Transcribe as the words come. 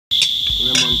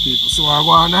Yeah, man, people. So I go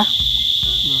on there.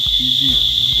 Just easy.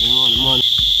 Yeah, man.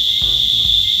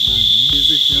 Is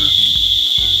it, yeah?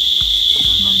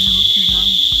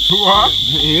 What?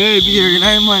 Yeah, be here,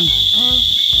 man.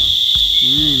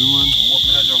 Real, man.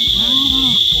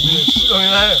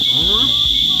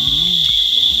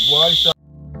 Why, sir?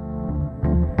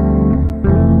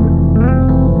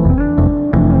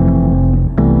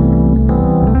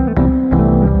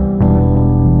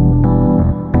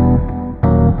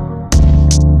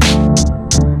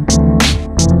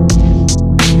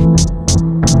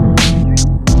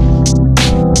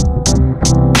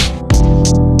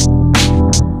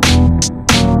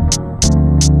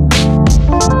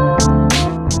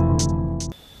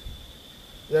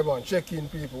 Yeah, man, check in,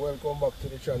 people. Welcome back to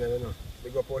the channel, you know.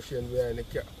 Big up Ocean behind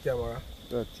the camera.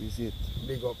 That is it.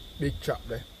 Big up, big chap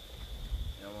there.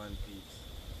 Yeah, man, peeps.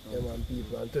 Yeah, man,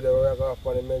 people. And today we're going to have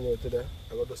on the menu today.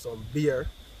 I got to some beer,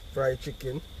 fried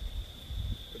chicken,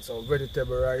 with some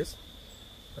vegetable rice.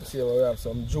 And see we have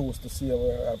some juice to see we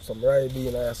have some rye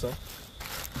bean also,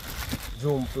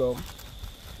 June plum,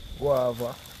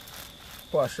 guava,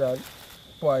 passion,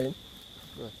 pine.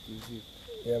 That is it.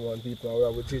 Yeah, man, people, we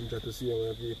have a ginger to see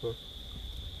with people.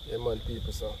 Yeah, man,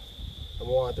 people, so I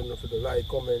want them to like,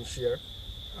 comment, share,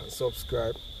 and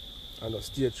subscribe. And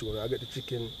just stay tuned. I get the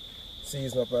chicken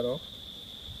seasoned up, you know.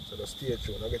 So just stay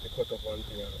tuned. I get the cut up and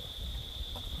thing, you know.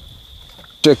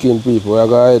 Check in, people. I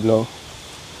go ahead now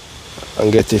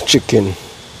and get the chicken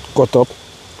cut up.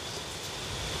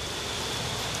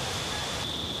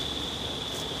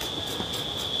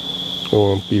 Come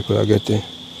on, people, I get it.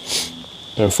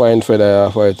 And fine feather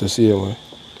for it to see him.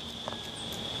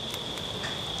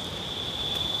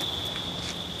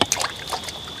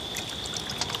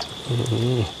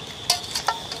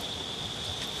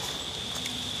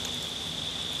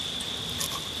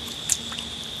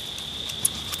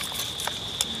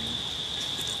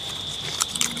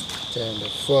 Time to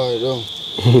fry down.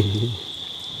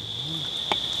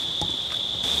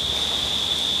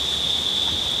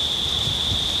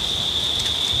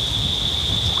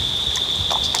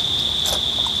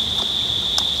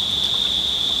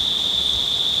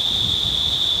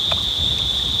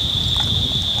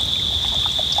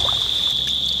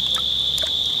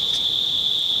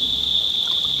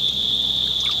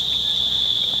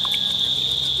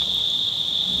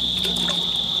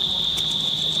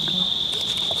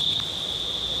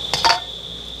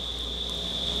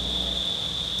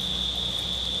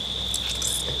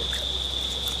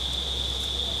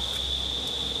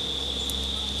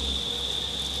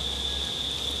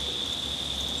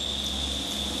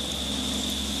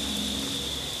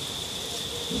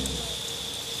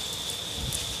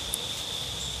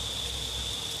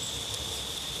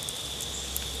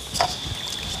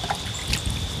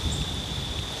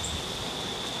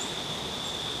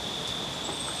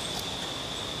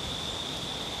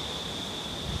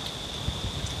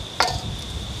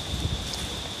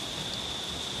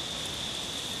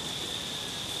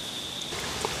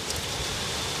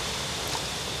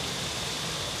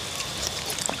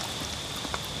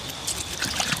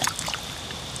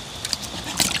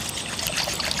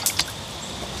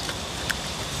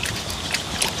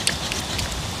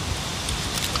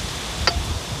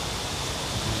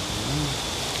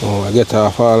 Oh, I get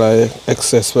off all the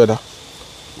excess weather.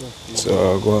 So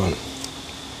I'll go on.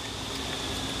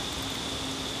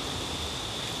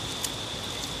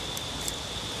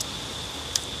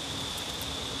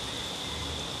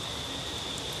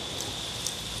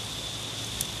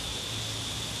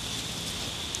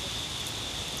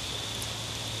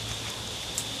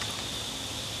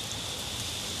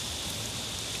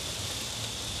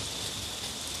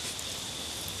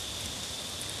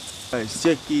 Let's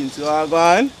check in, so I go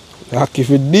on. Hockey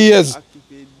for days. Hockey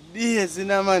for days, you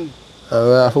know, man. And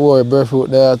we have to worry barefoot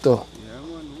there too. Yeah,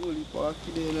 man, holy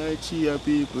hockey there in the cheer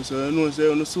people, so you know,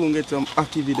 so you soon get some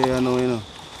hockey video now, you know.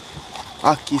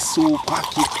 Hockey soup,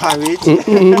 hockey porridge.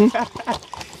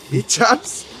 The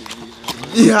chops.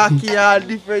 The hockey are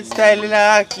different style in the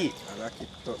hockey.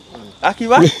 Hockey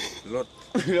what? Lot.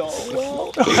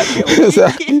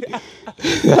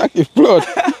 Hockey flood.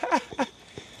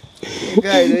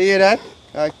 Guys, you hear that?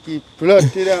 Hockey flood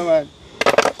to them, man.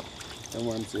 Come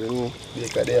on, so you know,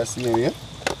 because they are seeing me.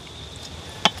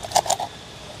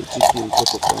 The chicken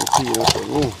cut up and clean up, you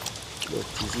know. That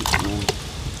is it,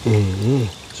 man.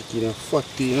 Chicken and fat,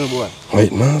 you know, boy.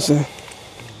 Right, man, sir.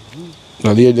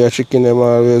 Now, the chicken, them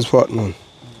always fat, man.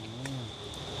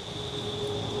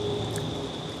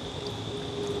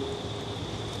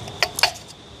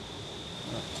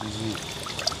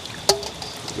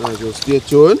 Guys, just stay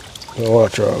tuned.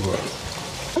 Watch out, bro.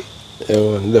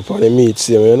 Yeah, man, they're on the meat,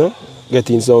 see, you know?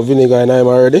 getting some vinegar in him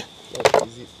already. That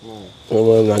is it, man.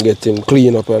 I'm gonna get him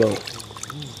clean up and all.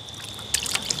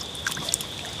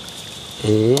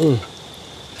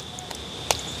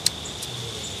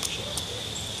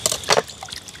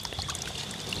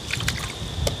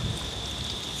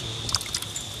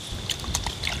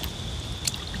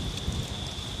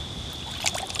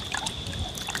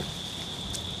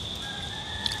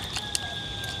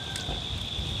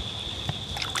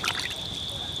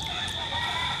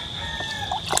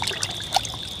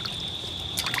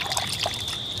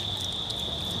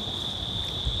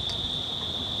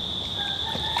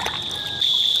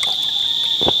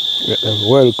 Get them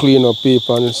well clean up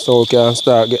people and so we can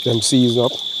start get them seasoned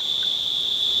up.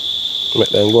 Let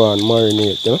them go and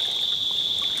marinate, you know.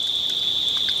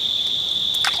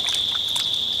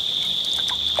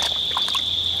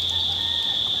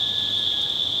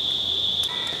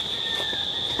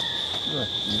 That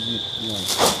is it, man.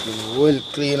 Well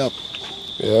clean up.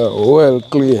 Yeah, well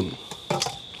clean.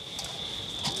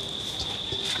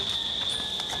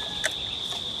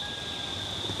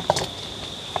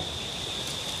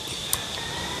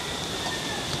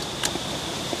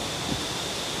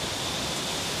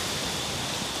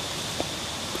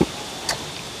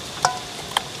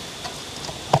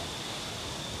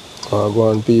 Go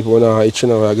on people now, each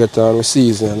and I get on with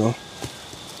season, you know.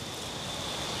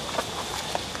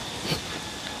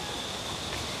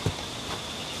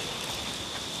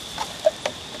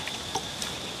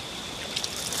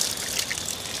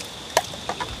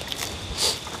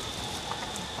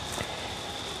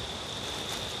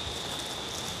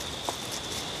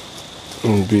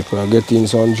 And people are getting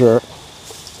some jerk.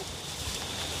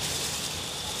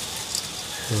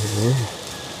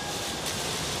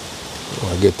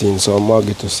 I get in some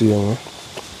Maggi to see him.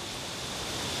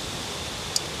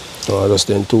 So I just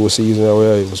in 2 seasons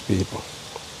away I use people.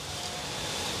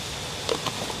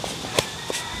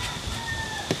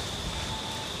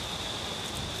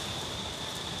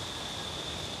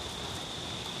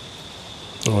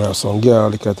 I have some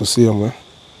garlic to see him.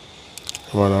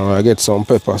 Man, I get some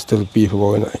pepper still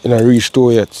people, but in a reach to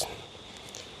yet.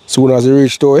 Soon as you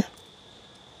reach to it,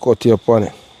 cut your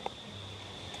pan.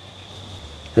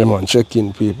 Yeah, man, check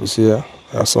in people, see ya.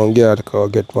 I have some garlic I'll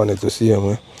get money to see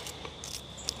him.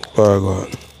 Go.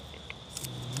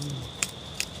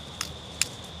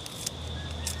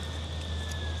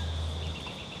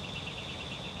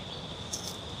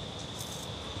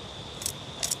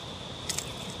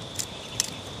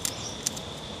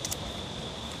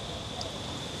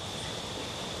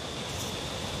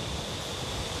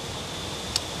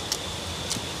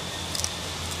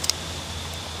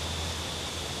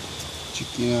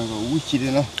 Chicken I got wicked,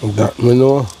 you know. That me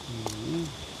know.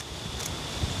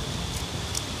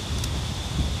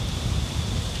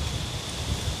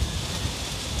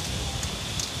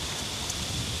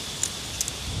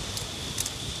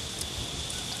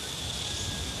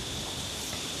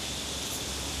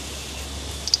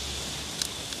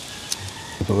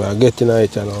 We are getting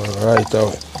it you know, right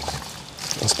away.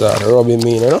 Start rubbing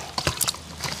me, you know.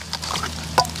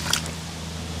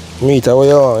 Meat away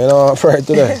you know, fried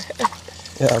today.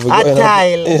 Yeah, we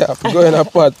go in a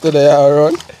pot today, I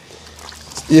run.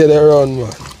 Stay there run,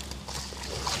 man.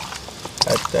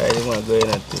 That time you want to go in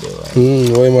and today,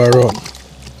 man. Where am I run?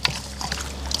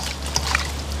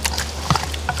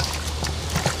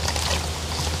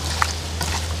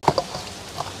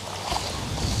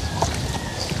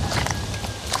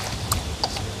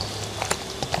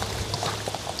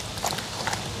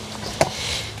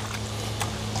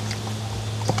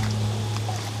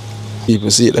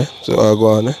 People see it there, so I go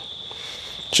on there.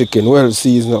 Chicken well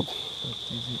seasoned up.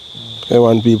 I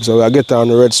want people, so I get on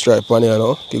the red stripe on here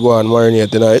now. You go and marinate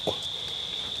tonight.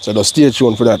 So just stay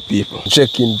tuned for that people.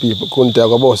 Check in people, couldn't talk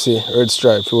about say red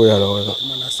stripe for you now.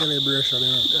 Man, a celebration,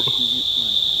 you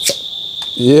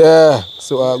know. Yeah,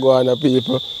 so I go on the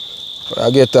people. I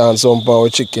get on some pound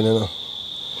with chicken, you know.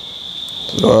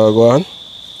 So I go on.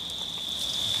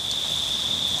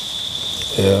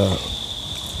 Yeah.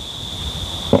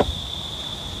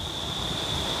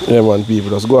 Yeah man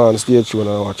people, just go on stay tuned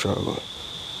and watch her go.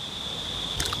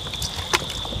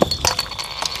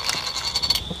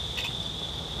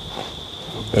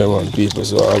 Yeah man people,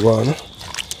 so I go on.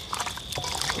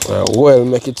 Well,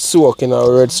 make it soak in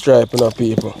a red stripe, you know,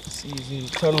 people. Season,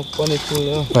 turn up on it too,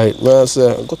 you know. Right, man, I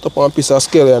say, got up one piece of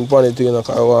scallion on it too, you know,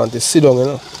 because I want to sit down, you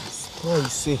know.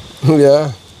 Spicy.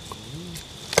 Yeah.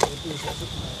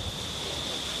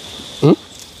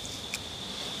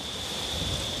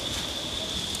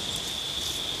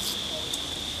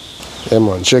 Yeah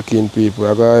man, check in people.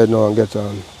 I go ahead now and get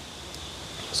on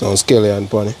some scallion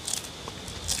on it.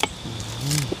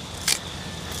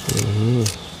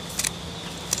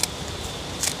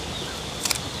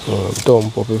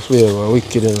 Dump up the flavor,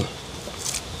 wicked, you know.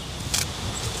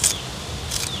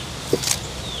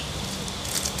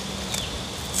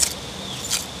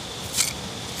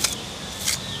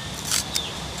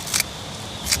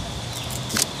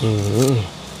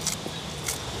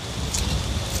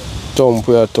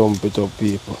 Thump it up,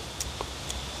 people.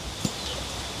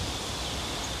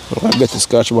 I get the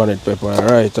scotch bonnet pepper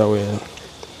right away.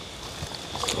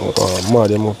 Oh, mad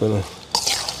them up, you know.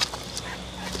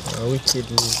 Wicked.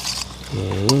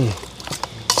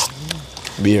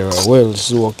 Beer well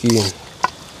soaked in.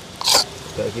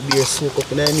 Like the beer soak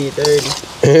up in the meat already.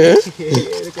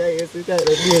 Look at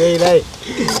the beer you like.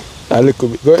 A little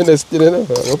bit. Go in the still, you know.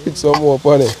 I'll put some more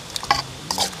upon it.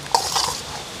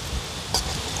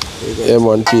 Yeah,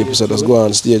 man, people, so just go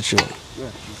on stage show.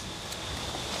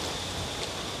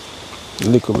 A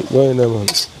little bit. Go in there, man.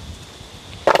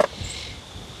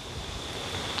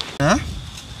 Huh?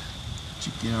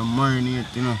 Chicken and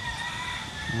marinate, you know.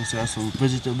 You see some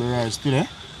vegetable rice today.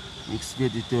 Mixed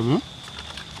vegetable.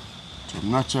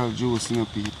 Some natural juice, you know,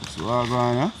 people. So all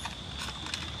going on,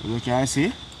 you can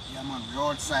see. Yeah, man, we're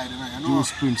outside, you know.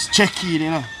 Juice Prince, check it, you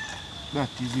know. That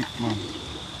is it, man.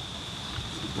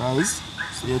 So guys,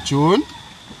 stay tuned.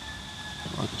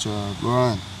 Watch go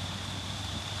on.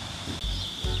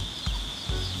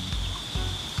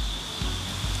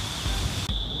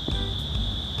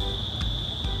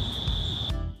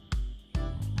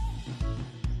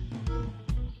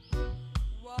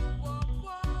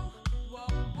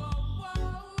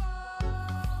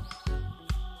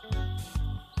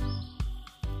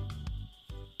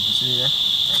 See, yeah?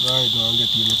 Right now, I'm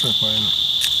getting the pepper, you know.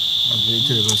 As they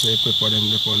tell us, say pepper them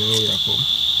up on the way I come.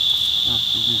 That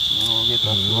is it, you know, get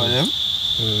that for them.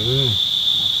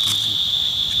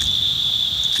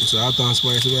 It's hot and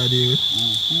spicy we are dealing with.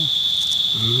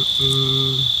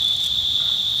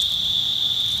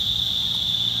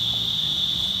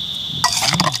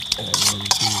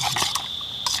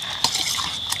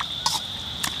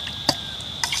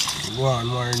 Go on,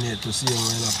 marinate to see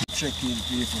when I check in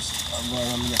people. I'm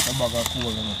going to get a bag of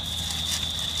coal, you know.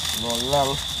 No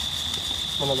long.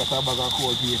 I'm going to get a bag of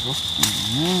coal, people.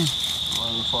 Man,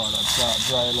 for that start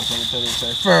drying up and tell you,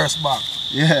 say, first bag.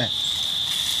 Yeah,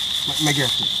 Let me get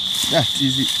it. that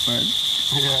is it, man.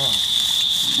 Yeah.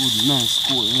 Good, nice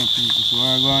cool, you know, people. So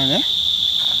we're going there.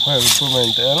 Well,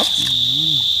 ferment, you know.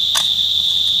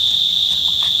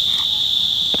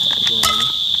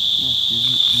 That is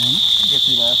it, man. Get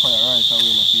in the fire right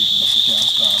away, no people, so you can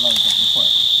start light up the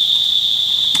fire.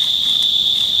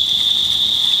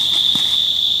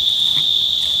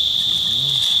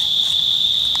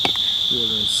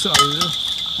 Solid.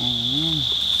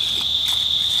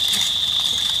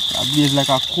 That blaze like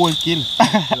a cold kill.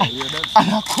 And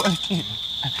a cold kill.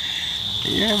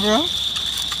 Yeah, bro.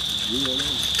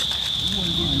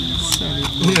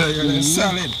 Yeah,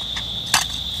 solid.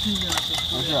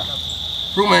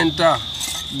 Fermenter.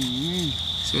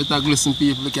 So you talk listen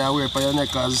people, you can wear it for your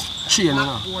neck as chain, you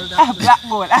know. Black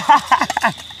gold.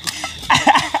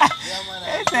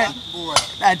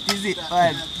 That is it,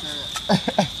 man.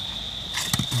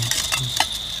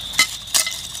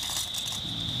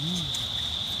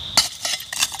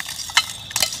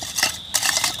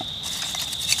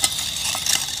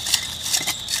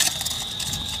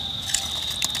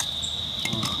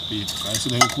 People, I see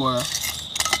them cola.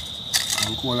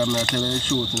 And cola, I tell you the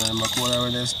truth, you know, my cola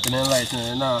when they're spinning light, you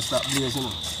know, now stop blazing, you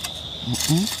know.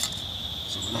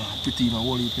 So now, put in a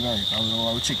whole heap in it, and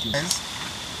we'll check it. It's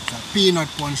a peanut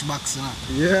punch box, you know.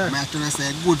 Yeah. I'm trying to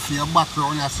say good for your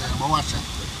background, yourself, but watch it.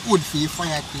 Good for your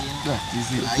fire thing. That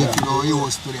is it. Like if you don't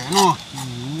use to it, you know.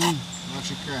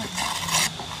 Watch it crack.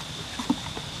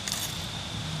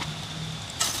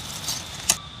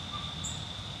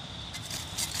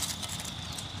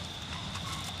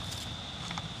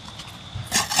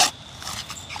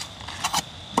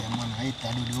 Yeah, man, I hate to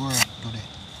do the work today.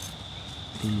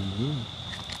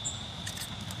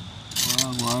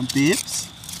 Go on, peeps.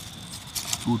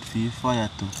 Good for your fire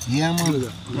too. Yeah, man.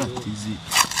 That is it.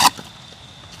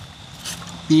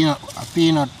 A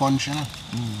peanut punch, you know.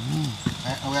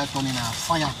 We are turning a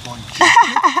fire punch.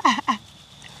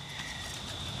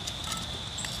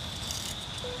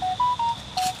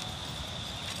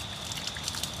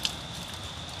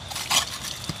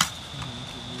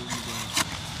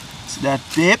 See that,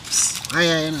 peeps?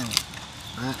 Yeah, you know.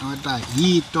 I want to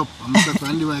heat up. I'm stuck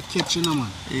on the kitchen,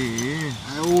 man. Yeah.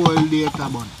 I hold the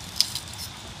carbon.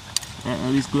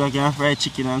 This good I can fry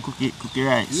chicken and cook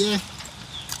rice. Yeah.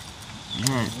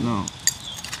 Right now.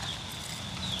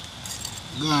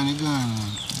 Go on, man.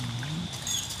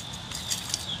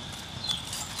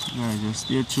 Guys, just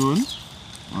stay tuned.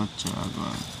 Watch out, go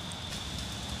on.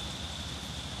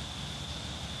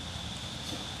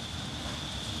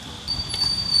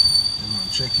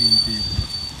 check in people.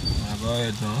 I go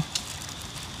ahead now.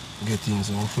 Get in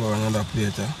some flour and another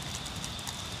plate.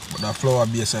 But the flour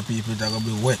base of people that gonna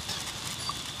be wet.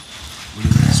 With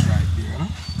the red stripe there, huh?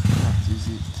 That is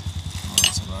it.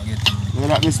 Alright, so I get in. You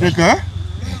like Miss Liquor?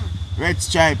 Red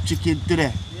stripe chicken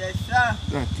today. Yes, sir.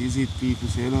 That is it, people.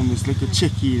 So you know Miss Liquor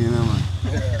chicken, you know, man.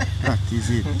 Yeah. That is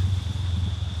it.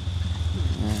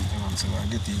 So I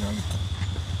get in a little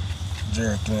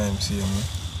jerk lime, see me.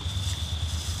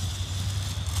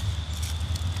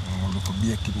 And a little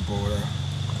baking powder.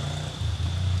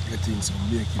 Get in some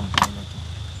baking powder too.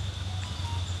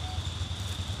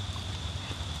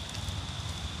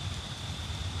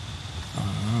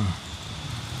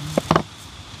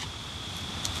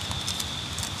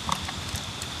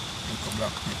 Little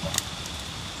black pepper.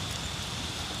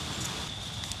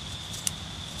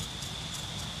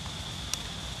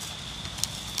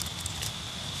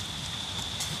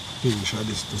 Pinch of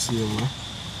this to see me.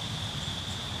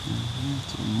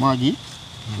 Some Maggi.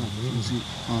 That is it,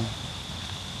 man.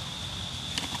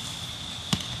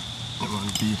 One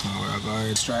people where I go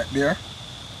ahead strike there.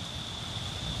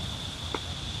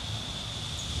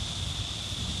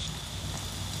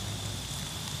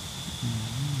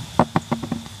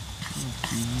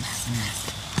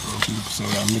 So I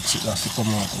mix it as it come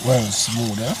out well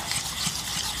smooth, eh?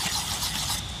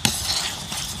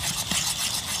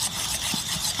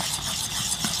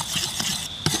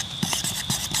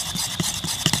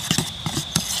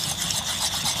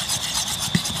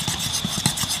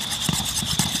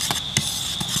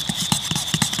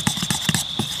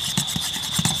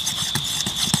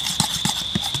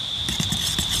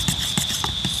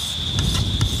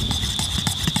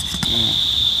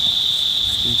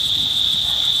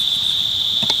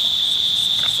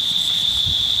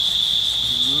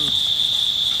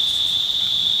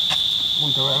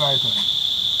 Punta where I like it.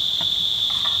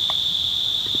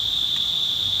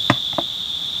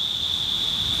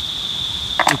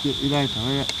 Okay, lighter,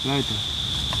 lighter.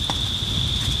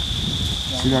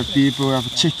 See that people have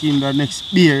to check in the next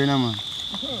beer, you know, man.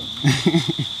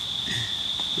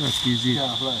 That is it.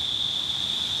 Yeah, fly.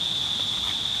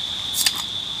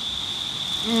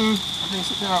 I think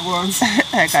it's not one.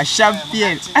 Like a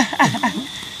champagne.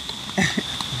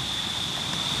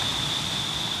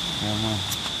 Yeah, man.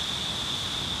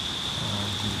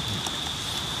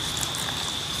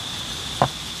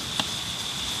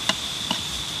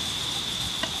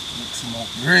 Mix them up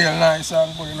real nice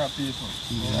and good enough, people.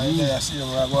 I see them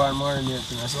I go and marinate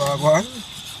thing. So I go on.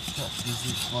 That is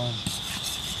it, man.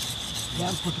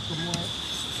 Then put it some more.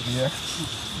 Yeah.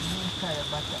 Try it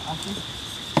back to office.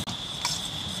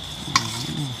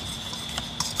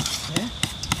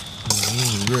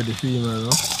 Ready for you, man.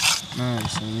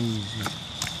 Nice and easy.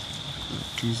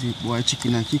 That is it, boy.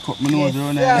 Chicken and kick up my nose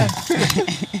around there. Just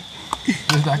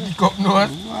a kick up nose.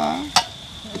 Wow.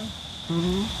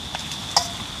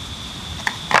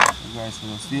 You guys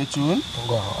will stay tuned.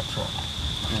 Go on, watch out.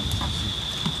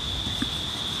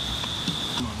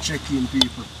 Come on, check in,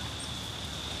 people.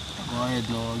 Go ahead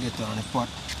now and get on the pot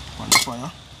on the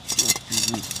fire.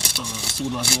 As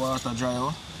soon as the water dry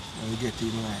out, we get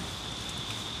in line.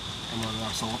 Come on,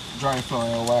 have some dry flour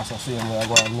and water, so we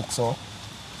go and mix up.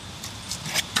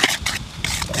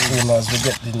 As soon as we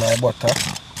get the nice butter,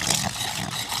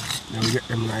 then we get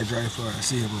them nice dry flour,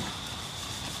 see them.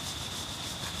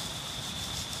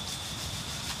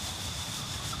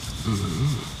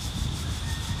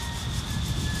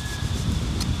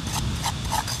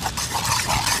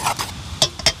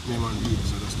 Lemon beans,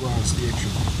 so just go and stay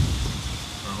true.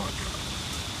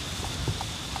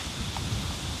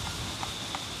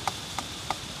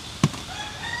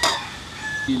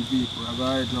 People, I go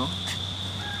ahead now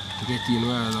to get in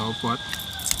where I now pot.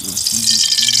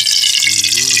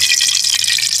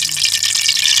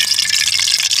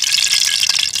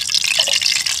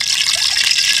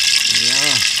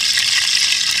 Yeah.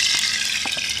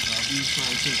 Beef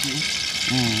fried chicken.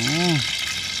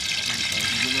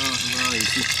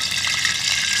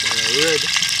 Red.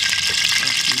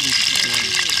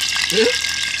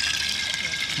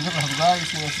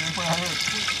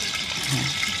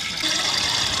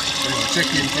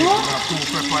 Chicken, take have two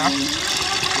pepper.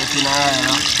 Get in a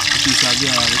piece of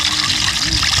garlic.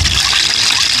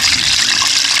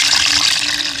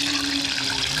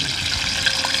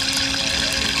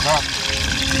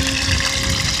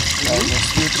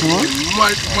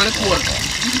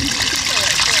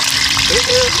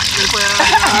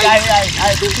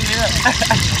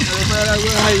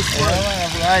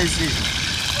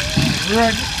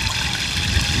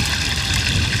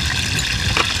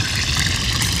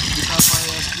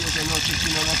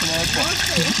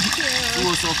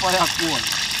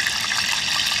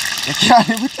 You can't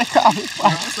even take off the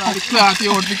pan. That's all the cloth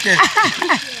you out to get.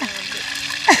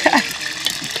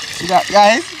 See that,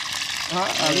 guys?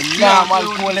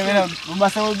 Normal coal, you know. We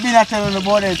must have been a telling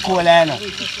about the coal, you know.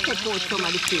 Take out some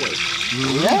of the coal.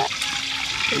 Yeah?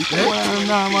 The coal is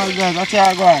normal, guys. That's how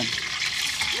I go on.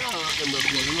 I'm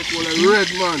calling red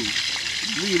man.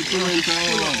 Real cement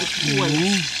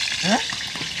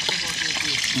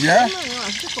Yeah?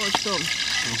 Take out some.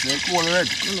 They coal red.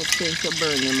 I'm not going to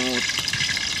burn them out.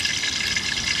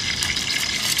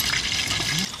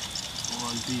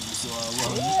 One people so I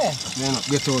want. Yeah. Then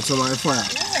get out some of the fire.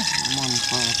 Man,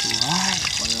 fire too high.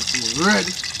 Fire too red.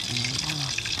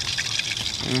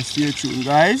 Stay tuned,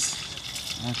 guys.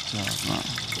 That's all, man.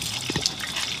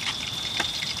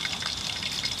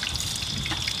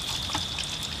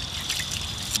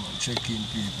 Check in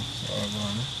people. So I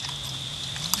want.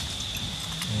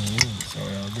 So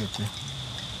I'll get the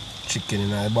chicken in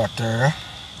the butter.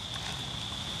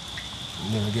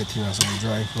 And then we get in some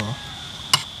dry flour.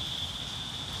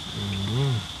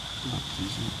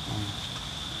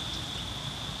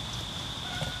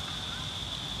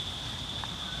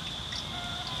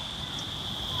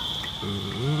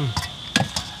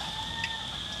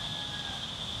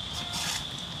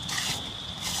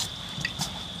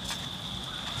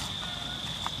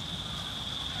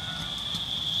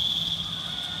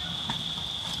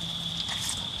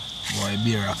 Boy,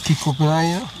 beer a kick up in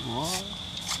here. What?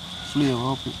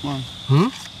 Flavor up it, man.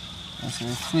 I say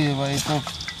flavor it up.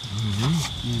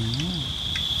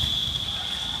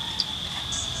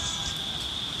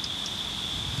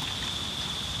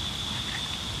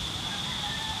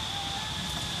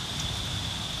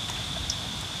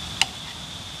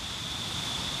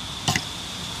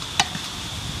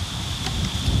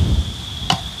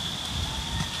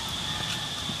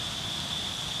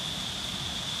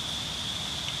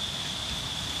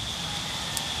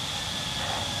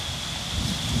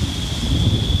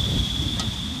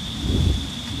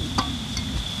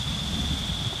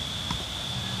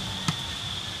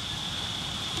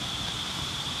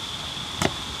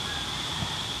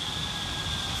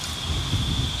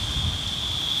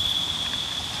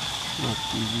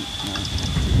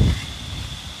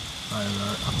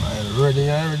 I'm ready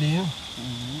already. Yeah?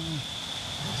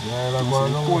 Yeah,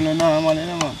 Cool and normal, you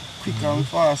know, man. Quick and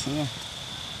fast, you know.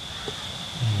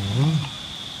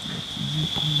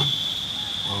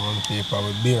 One paper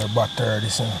with beer butter,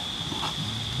 this one.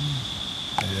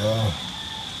 Yeah.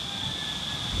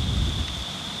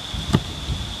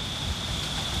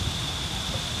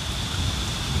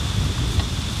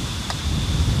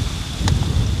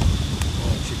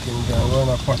 Chicken can go in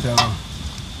a pot, you know.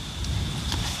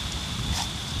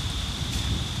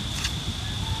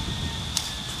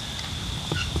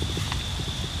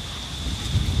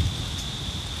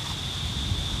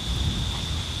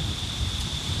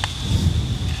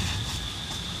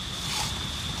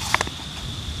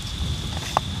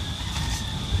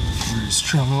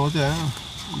 Strong out there.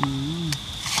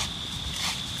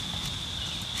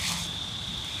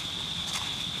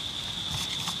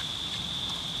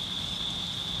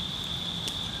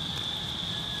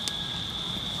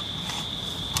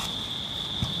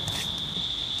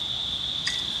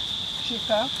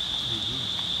 Chica.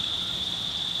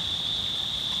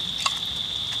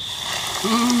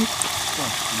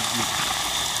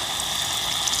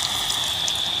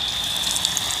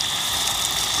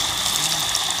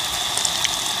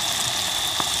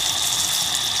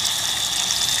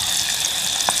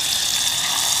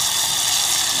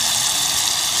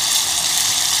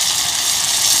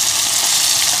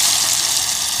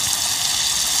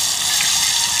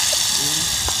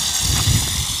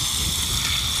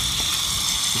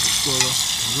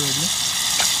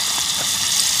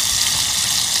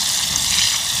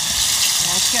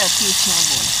 Piece no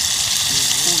boy.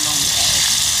 Hold on the eye.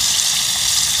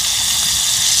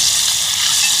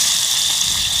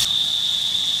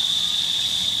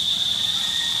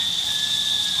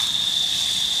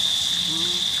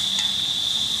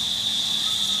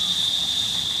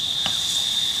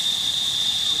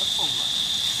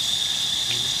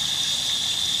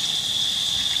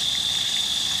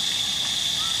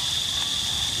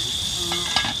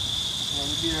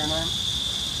 Beer, man.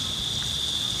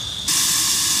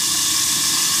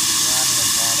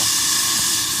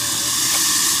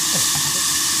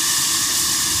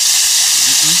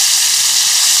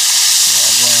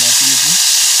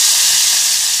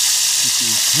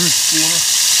 Crispy, you know?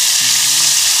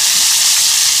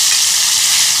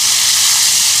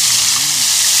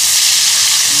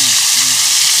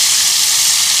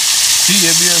 See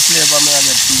your beer flavor, man, I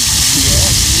get tea.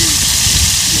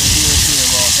 Beer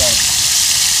flavor outside.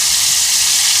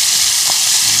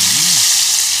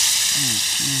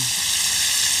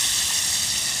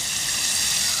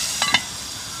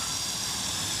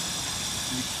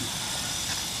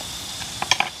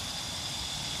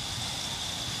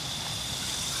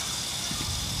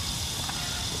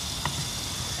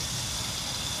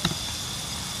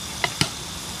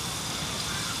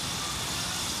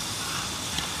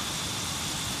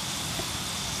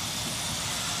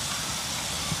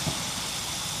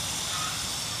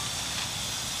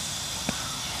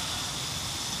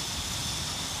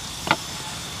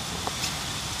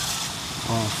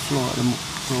 Flour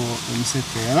them set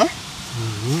there, huh?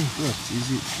 That is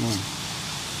it, man.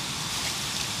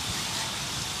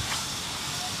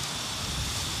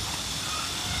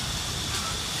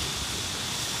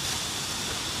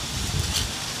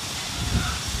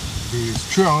 Be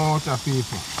strong out of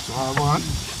people. So I want.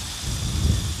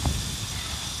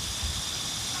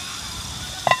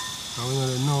 I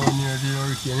don't know near the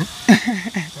hurricane.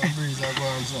 The breeze are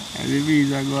going so. And the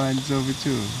bees are going so for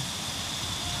too.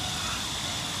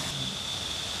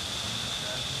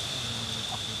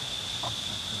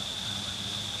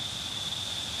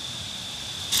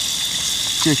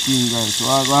 Checking guys, so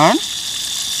I go on.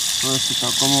 First it will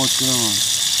come out, you know, man.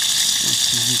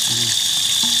 This is it, man.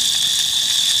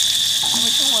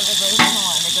 Which one the guys know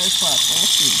and the guys fast,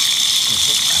 let's see.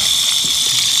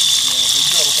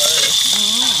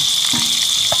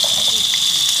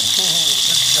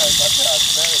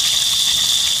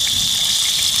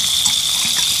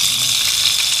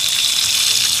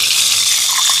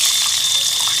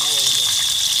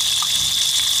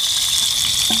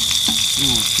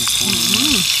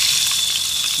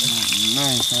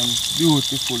 Nice and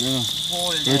beautiful, you know.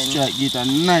 Golden. Let's try to get a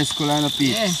nice color on the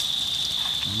peaks. Yeah.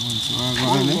 So I go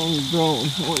on, Golden brown.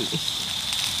 Holy.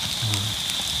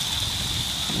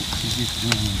 This is it,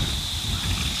 man.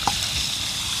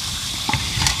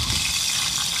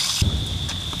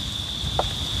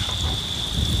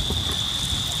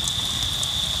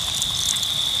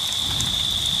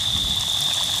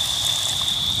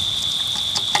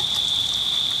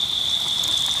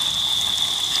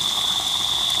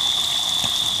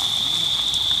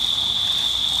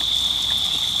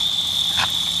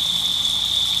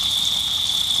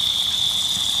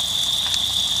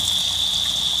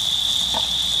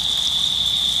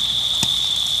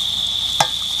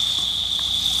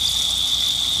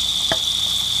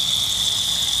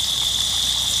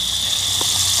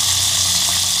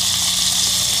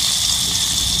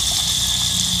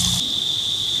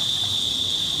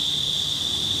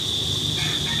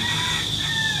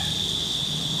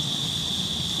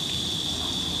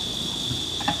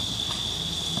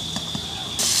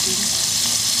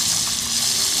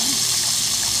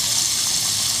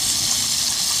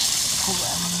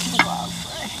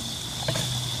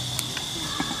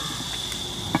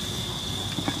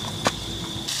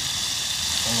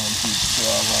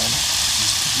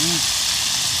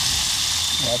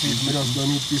 People just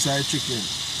don't eat piece of chicken.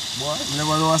 Boy, you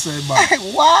never know what's so bad.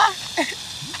 What?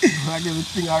 I give it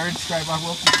thing a red stripe and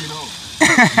go cook it out.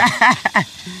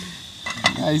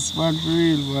 Nice one for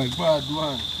real, man. Bad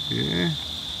man. Yeah.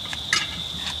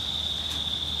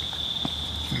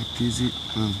 That is it,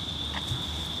 man.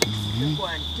 You go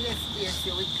and taste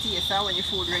with taste and when your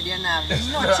food ready and all.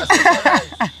 You know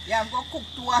chicken. You have to go cook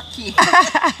to a key.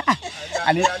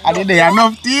 And they are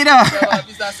enough tea, though.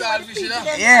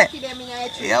 Yeah.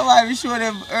 Yeah, man, we showed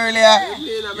them earlier.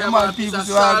 Yeah, man, people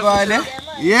who are going there.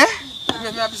 Yeah?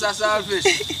 Give me a piece of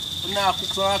saltfish. Now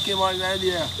cook some ackee man in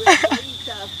there.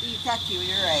 Eat ackee with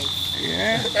your rice.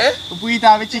 Yeah. Eh? We eat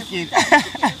have a chicken.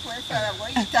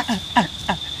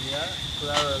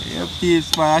 Yeah, peace,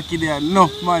 man. Ackee there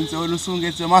enough, man. So we soon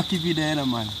get some ackee video, you know,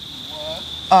 man.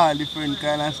 All different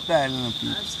kind of style, you know,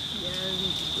 peeps.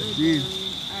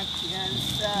 Ackee and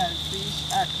saltfish,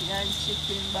 ackee and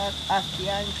chicken back, ackee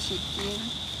and chicken.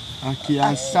 Ackee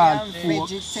and salt and pork,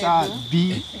 vegetable. salt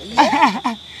beef.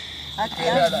 Yeah. Ackee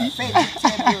and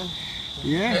vegetable.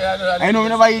 Yeah. I know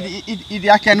whenever you eat the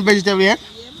ackee and vegetable, yeah?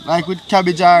 Like with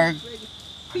cabbage or...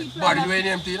 Bad with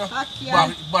empty, you know.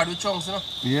 Bad with chunks, you know.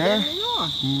 Yeah. You know.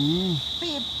 Mm.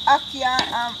 Ackee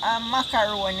and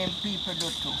macaroni people do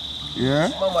too. Yeah.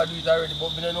 Mama do it already,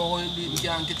 but we don't know how you do it. You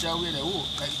can't get it away there. Oh,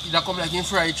 like, it come like in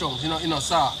fried chunks, you know,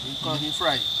 sour. It comes in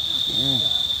fried. Yeah.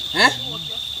 Eh?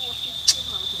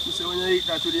 You say when you eat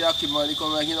that with the ackee, man, it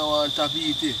come like you don't want to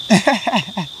eat it.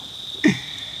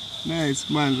 Nice,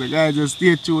 man. So guys, just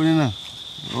stay tuned, you know.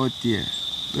 Out there.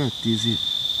 That is it.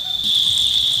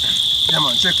 Yeah,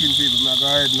 man, check in people. I'm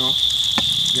going ahead now.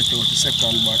 Get out the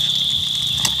second batch.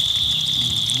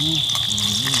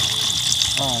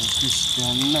 Ah, crispy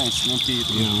and nice, no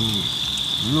people.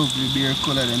 Yeah. Lovely beer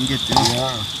color them get it.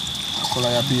 Yeah.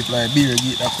 colour your people like beer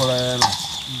get that colour,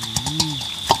 you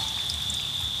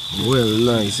know. Well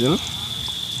nice, you know.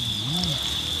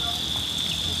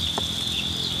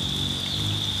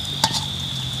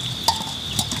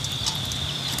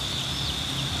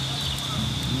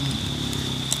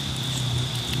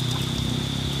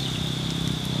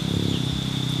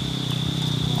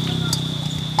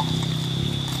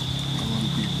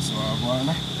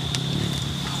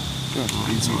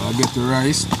 So I get the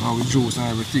rice, and with juice and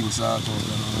everything sorted out.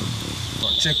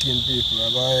 Check-in people, I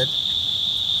go ahead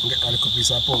and get a little piece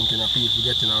of pumpkin and people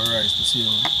getting our rice to see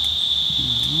them.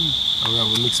 And we have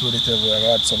a mixed vegetable, I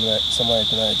got some like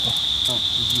tonight. That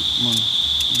is it, man.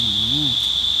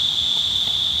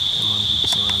 Yeah, man,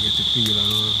 so I get the peel and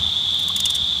all.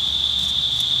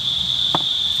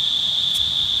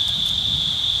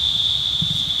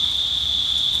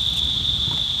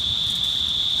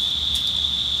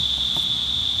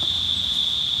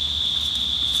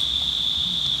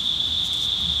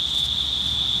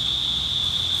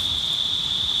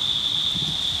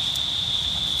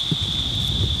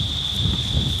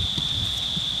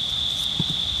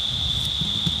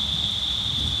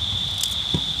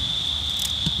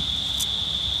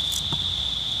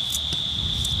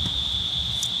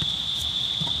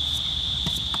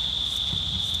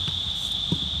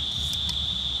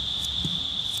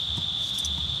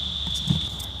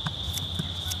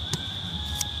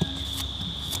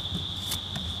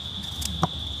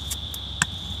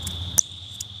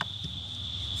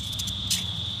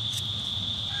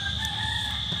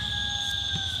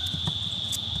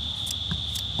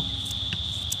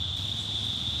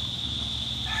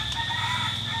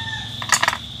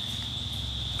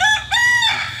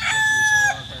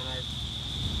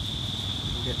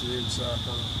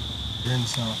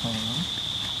 Rinse off,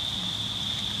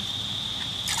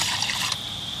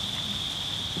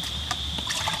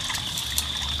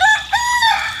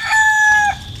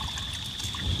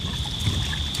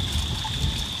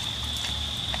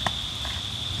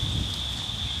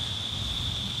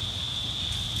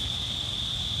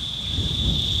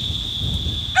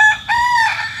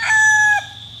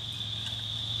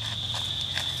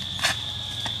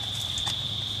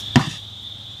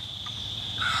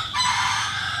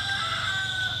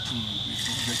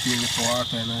 the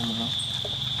water and everything.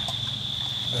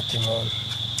 Let him on.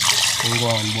 Can go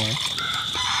on, boy.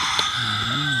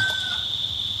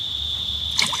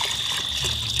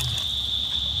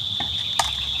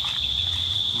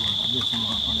 Get him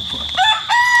on the pot.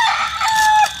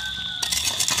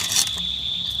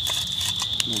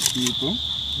 Good people.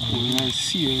 When I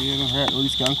see you know, right, all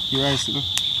this can cook your rice, you know.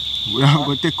 We are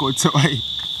going to take out some rice.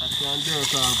 I can't do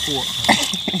it on pork.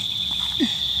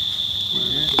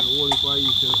 Hold it for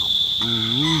you, too.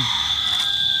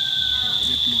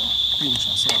 Get you a pinch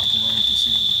of salt in it to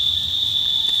see it.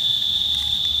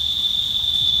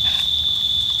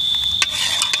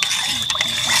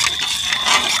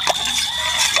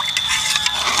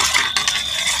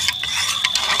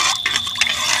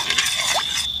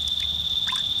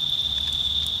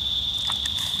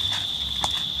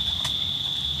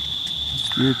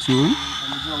 Stay tuned.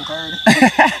 I'm drunk already.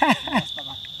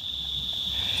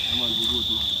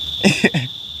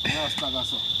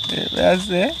 That's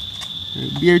it.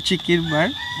 Beer chicken,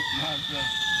 man.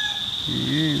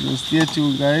 Yeah, so stay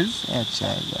tuned, guys.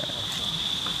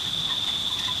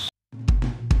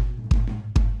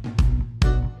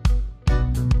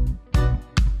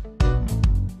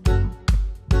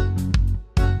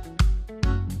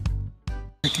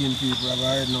 Chicken people,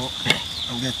 right now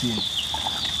I'm getting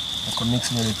like a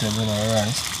mixed vegetable and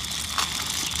rice.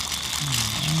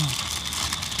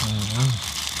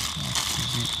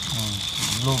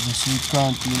 Lovely sweet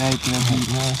canteen item. I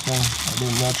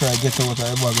don't try to get out of the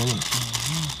bag.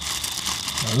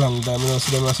 A long time I don't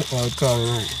see them sitting out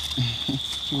calling.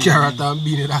 Carrot and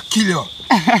bean, that kill you.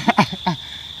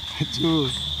 True.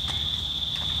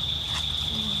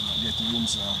 Get the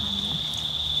rinse off.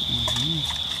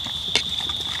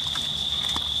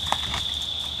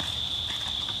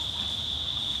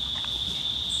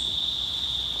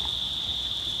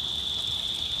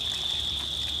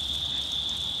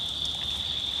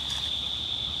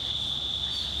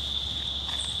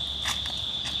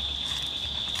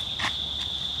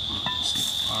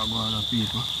 I go on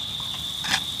people.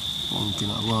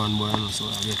 Pumpkin at one boy, so I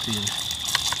get in.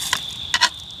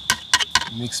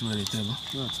 Mixed vegetable.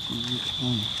 That's good.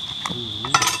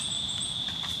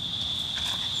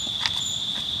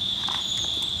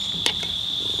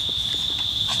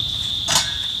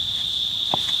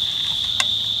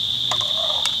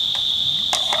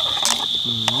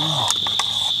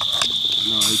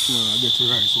 No, it's not. I get the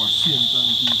rice. What same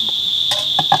time people?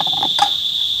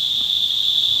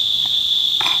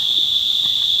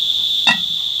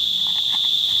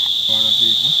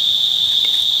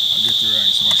 dirty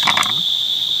rice wash over.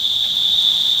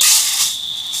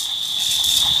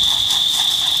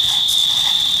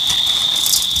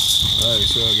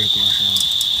 Rice will get washed over.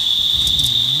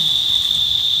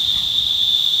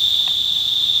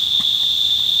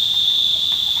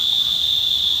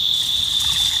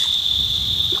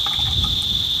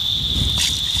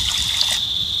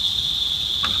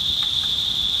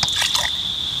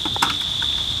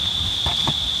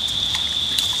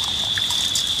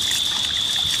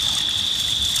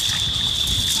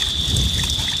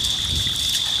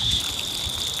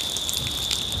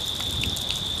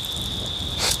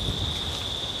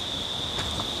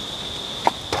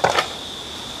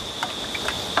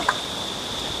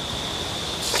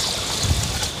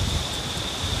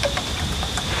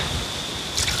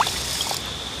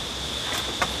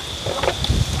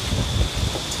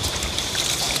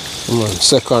 Come on,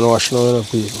 second wash now, you know,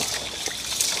 people.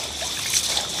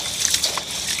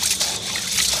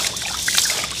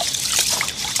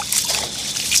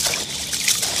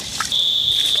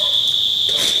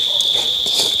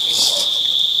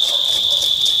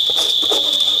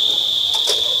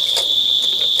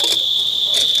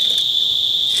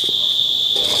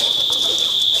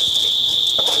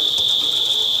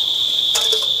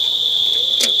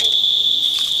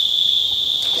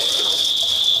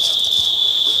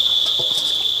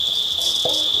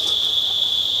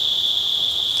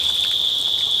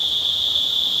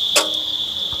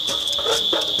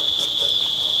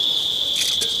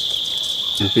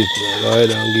 People go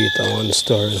ahead and get them one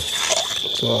story.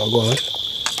 So I'll go on.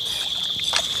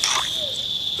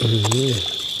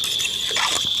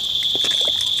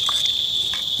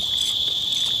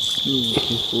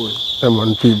 Them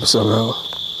on people so now.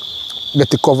 Get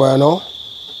the cover now.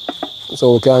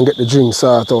 So we can get the drink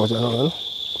sorted out, you know.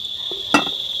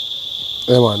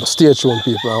 Yeah man, stay tuned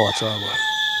people and watch our man.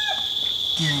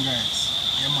 Again guys,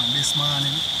 yeah man, this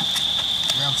morning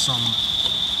we have some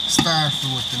star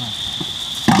fruit, you know.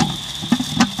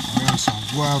 We have some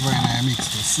guava and I mix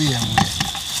the same way.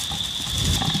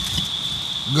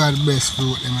 God bless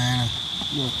fruit, man.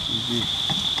 Not easy.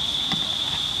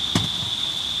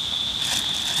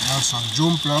 We have some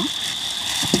June plum.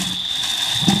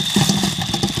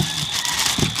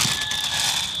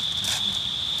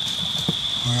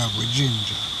 We have with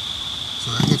ginger.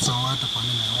 So I get some water for them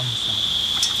and one side.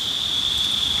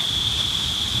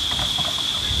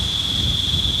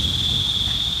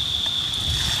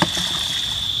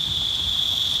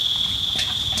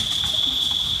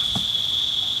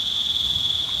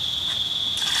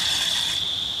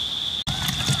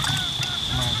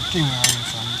 The thing we are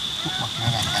using put back in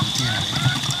that container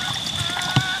there.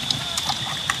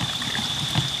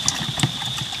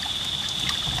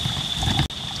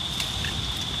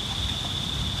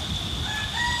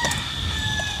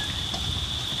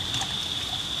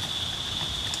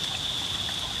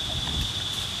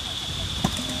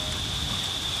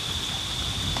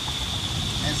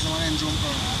 And someone then jump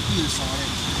around and peel some of them.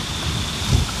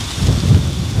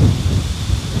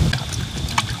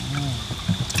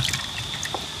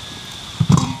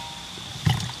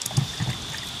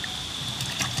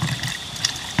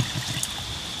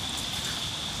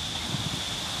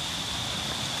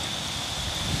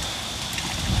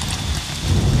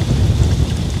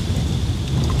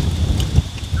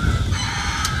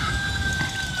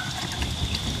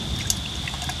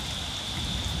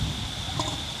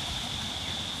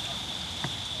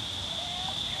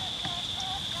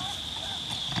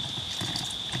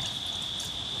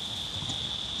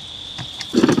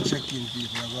 Checking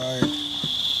people, I got a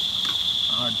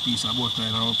hard piece of butter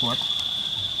in our pot.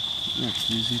 Not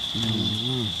easy.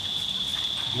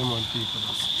 Yeah man, people.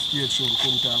 Stay tuned,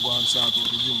 come to go and start out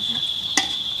the drink.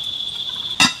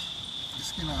 The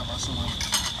skin have some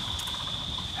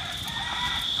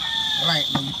light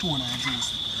on the tone and juice.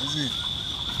 That's it.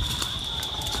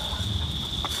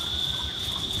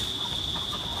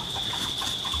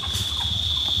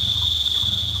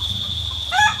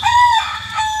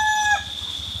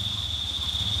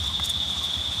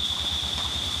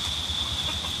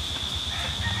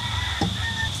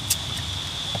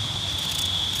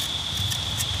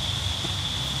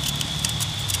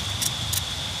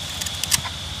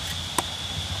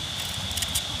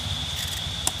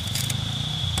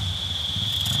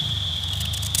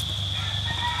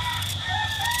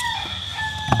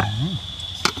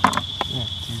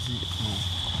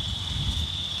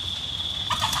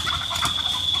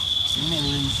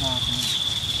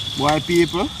 Boy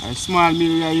people, a small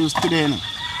meal I use today now.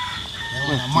 They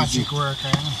want a magic worker,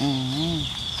 you know.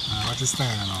 What is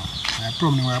that now? I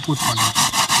probably want to put on it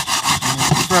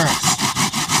first.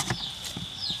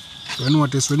 So you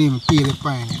notice when you peel the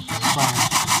pine,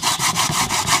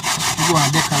 go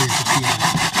and decorate the table.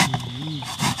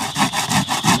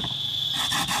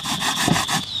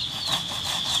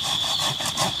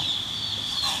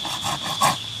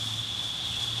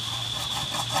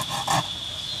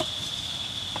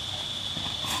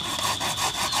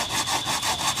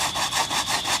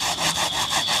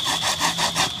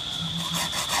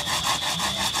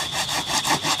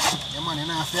 Yeah man, you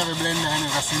know, if you have a blender, you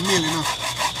know, that's a mill, you know.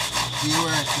 You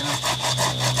work, you know.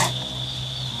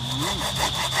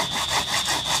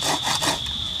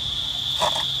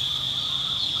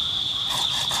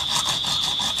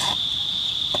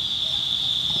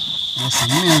 Just a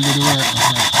mill do the work,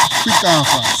 quick and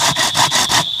fast.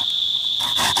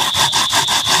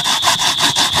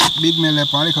 Big mill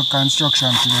up and little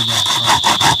construction to the guys.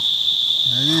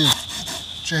 Yeah.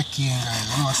 Check in guys,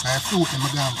 you know, star fruit them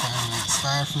are gone for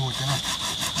star fruit, you know.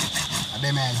 And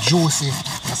them are juicy.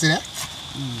 You see that?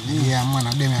 Yeah man,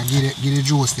 and them are give the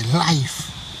juice the life.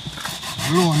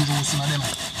 Blown juice in them.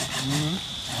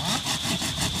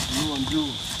 Blown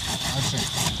juice. That's it.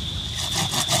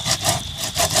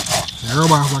 The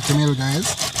rubber off like the mill guys.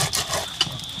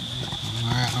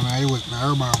 I'm going to use the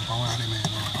rubber off for one of them.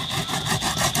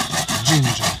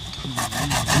 Ginger.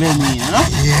 Lemon, huh?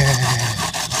 Yeah.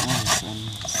 Nice and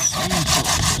sweet.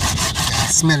 Yeah,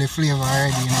 smell the flavor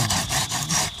already, you know.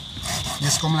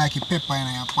 Just come like a pepper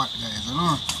in your pot guys, you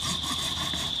know.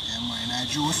 Yeah man, in a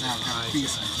juice I've got a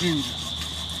piece of ginger.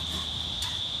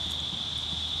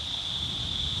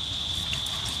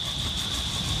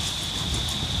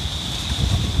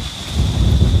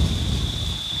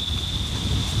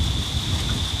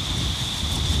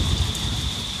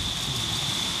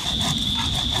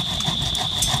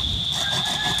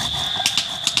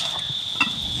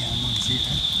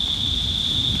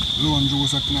 Loan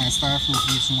juice at night, star fruit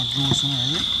with so much juice in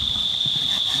it.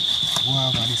 Go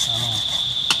over this alone.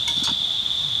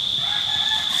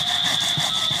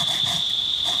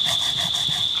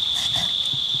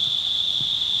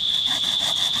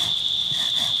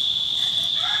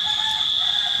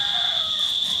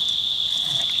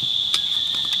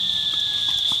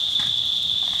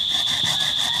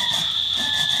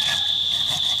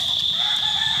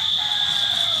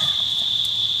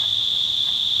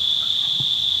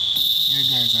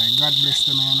 God bless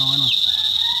them, you know.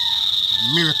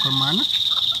 Miracle man.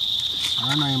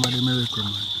 I know him as the miracle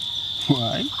man.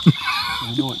 Why?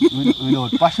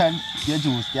 without passion, your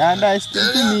juice can't nice to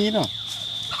me, you know.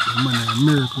 The man a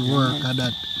miracle work at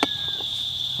that.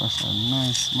 Passion,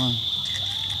 nice man.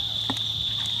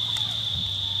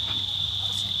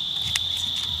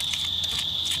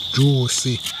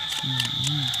 Juicy.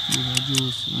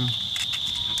 Juice, yeah.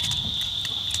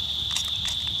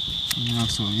 You have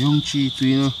some young cheese too,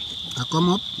 you know. I come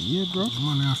up? Yeah, bro. The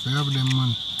man have to have them,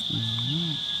 man.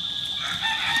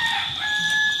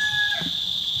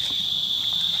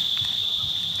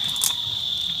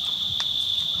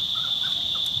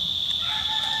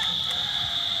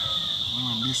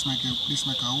 Man, this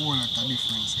make a whole lot of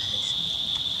difference, guys.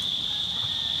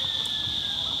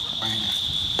 Fine.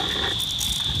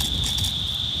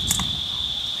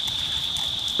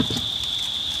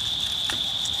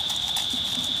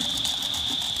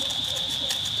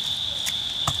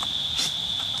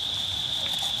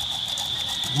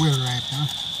 Well ripe, huh?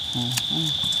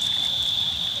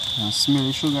 I smell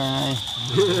the sugar, right?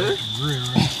 Very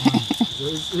ripe, man. So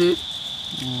you see?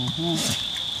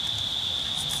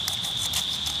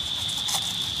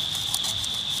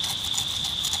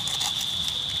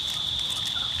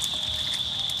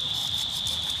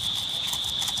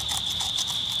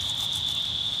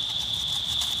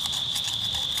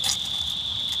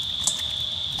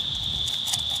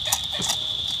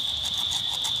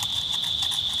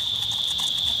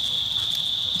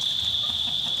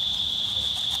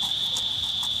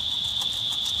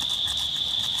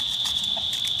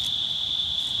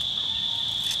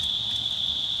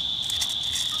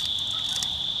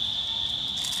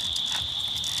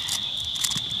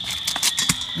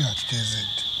 That is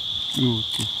it.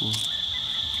 Beautiful.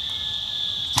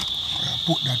 I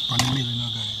put that on the mill, you know,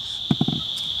 guys.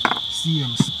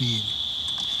 CM spade.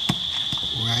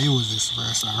 We use this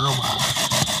first and rub off.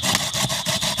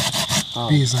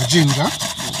 Piece of ginger.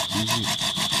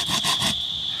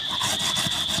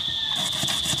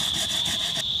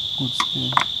 Good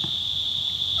spade.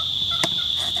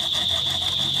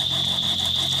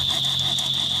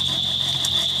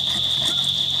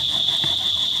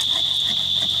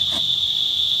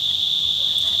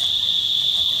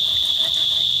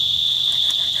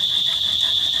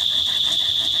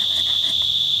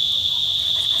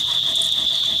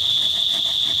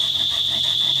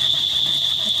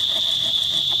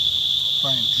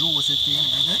 Fine juicy thing,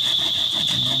 is it?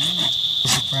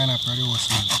 the pineapple roast,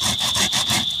 man.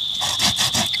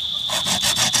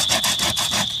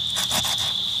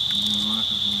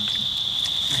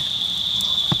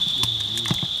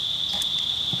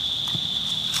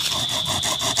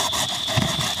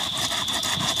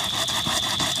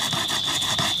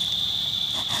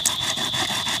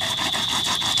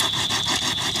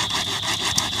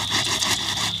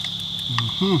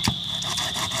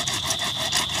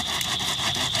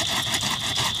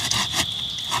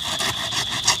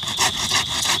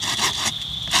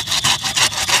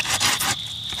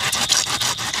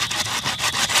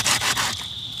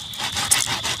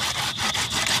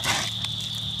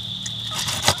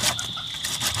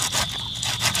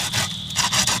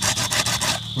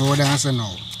 We're dancing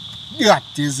now. That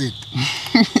is it.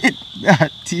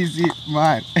 That is it,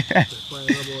 man.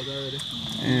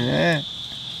 Yeah.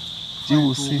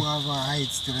 Juicy. To have a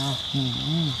height still, you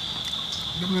know.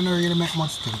 Them don't really make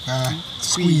much still,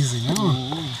 squeezing, you know.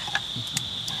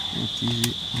 That is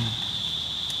it.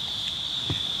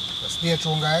 So stay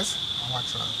tuned, guys, and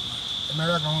watch out.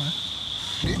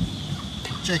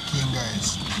 Check in,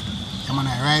 guys. Come on,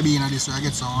 I ride in this, I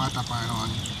get some water pan on.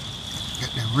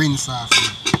 Get the rinse off.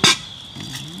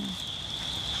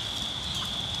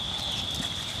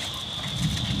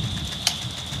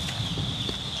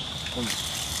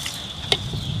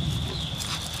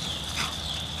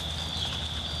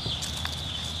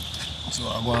 So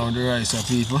I go on with the rice,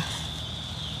 people.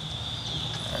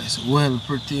 Rice well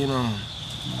pretty, you know.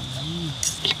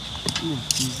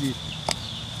 Is it?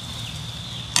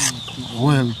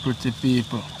 Well pretty,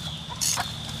 people.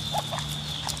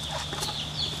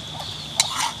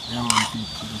 Yeah, man,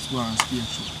 people. Let's go and stay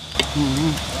true.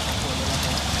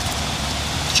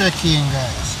 Check in,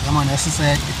 guys. Come on, this is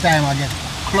the time I get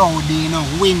cloudy, you know,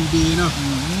 windy, you know.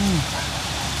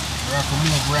 We have to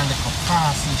move around like a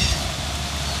passish.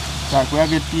 Like we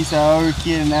have a piece of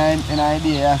hurricane and an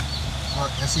idea. But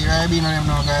you see ribena them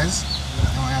now, guys.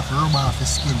 Now I have to rub off the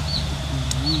skin.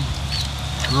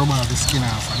 Rub off the skin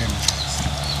off of them, guys.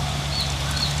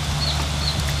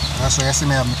 That's why you see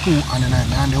me have my cook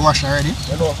and the wash already.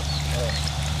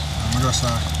 I'm just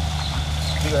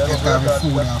get all the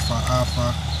food off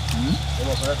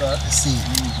the seed.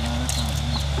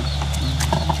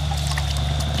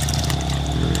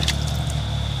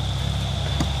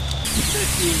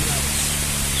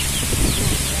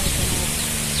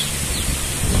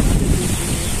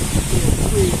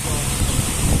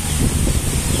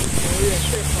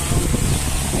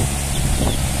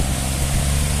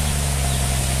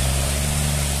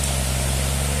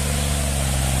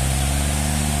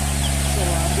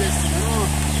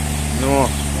 No,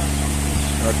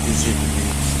 that is it.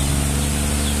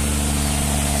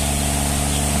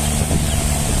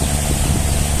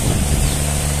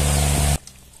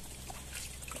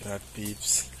 That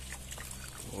peeps.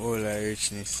 All our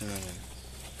richness, you know, man.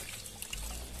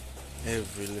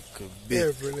 Every little bit.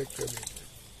 Every little bit.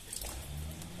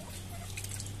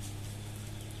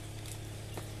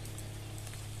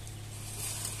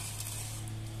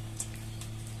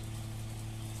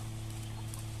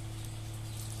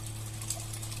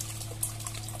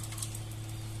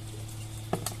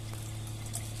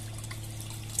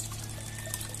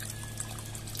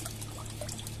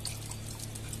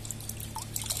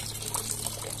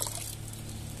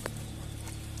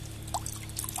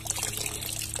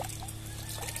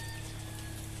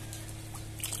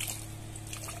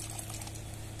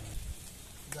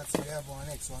 That's why I have our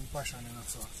next one passion and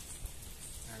so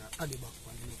and add it back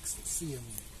on the next same.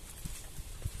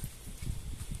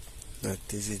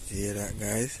 That is it, hear that,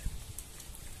 guys?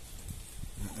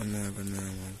 I'm not gonna know,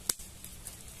 man.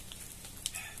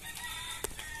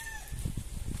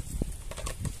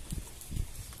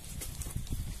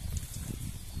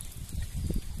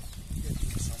 Get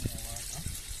me some more water.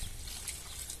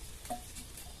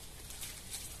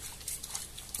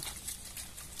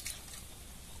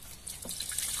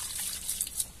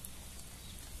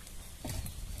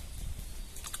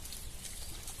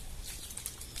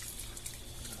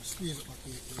 Squeeze up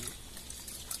the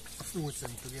fruits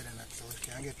them together and so we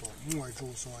can get more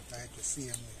juice out of it the same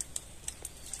way.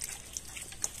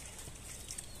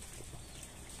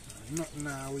 Nothing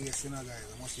now waste, you know, guys.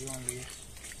 I must be only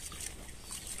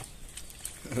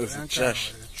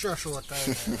Trash. trash out of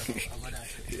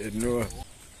it. You know.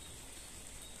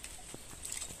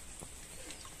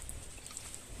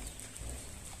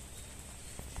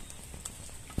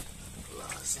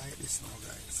 Last like this now,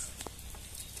 guys.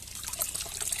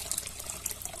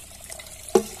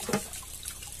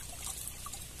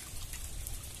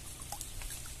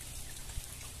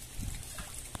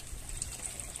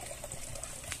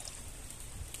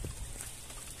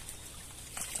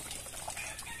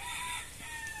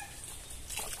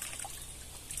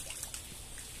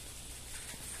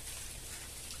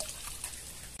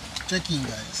 check in,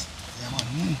 guys. Yeah,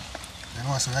 man. You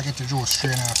know, so I get to juice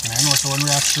strain off. I know, so when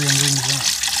we have strain rings, you know,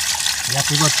 you have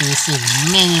to go to the sieve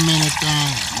many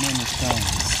times. Many times.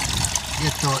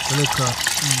 Get out the liquor.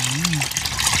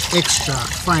 Extra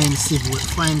fine sieve with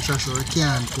fine trash or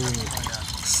can to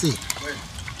sieve.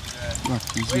 That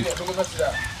is it.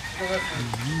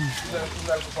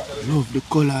 Love the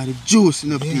color of the juice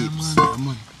in the peeps. Yeah,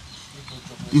 man.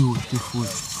 Beautiful.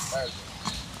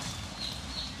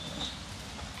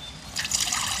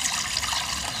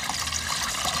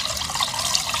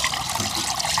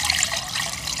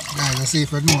 Guys, I see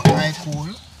if you know high cool.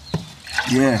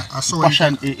 Yeah. I saw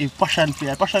passion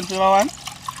for one.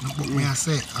 But me I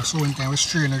say, I saw in time we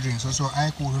strain the drink, so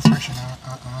high cool refreshing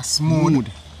and smooth.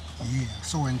 Yeah,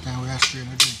 so in time we are strain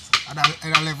the drink. At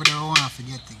a level that I want to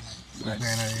forget it, guys. Right.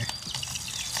 Then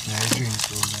I drink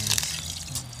so guys.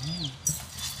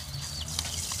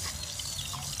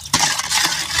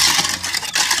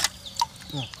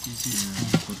 Oh, this is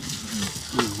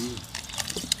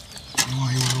No,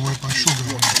 you will wipe on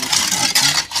sugar.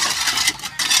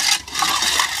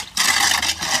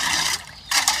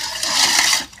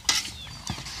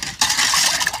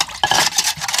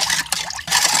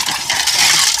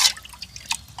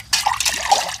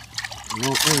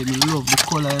 I love the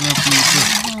color of the people.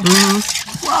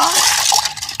 Wow.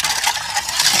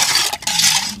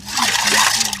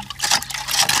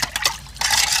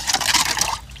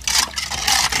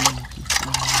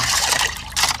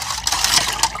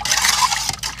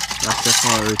 That's the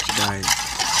far rich guys.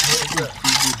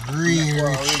 Really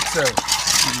rich.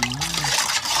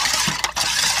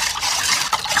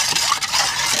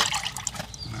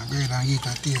 Now go ahead and get a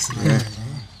taste of it.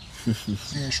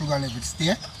 See the sugar level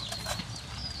stay?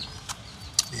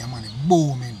 Yeah man, it's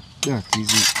booming. That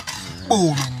is it.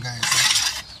 Booming guys.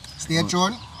 Stay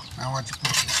tuned and watch the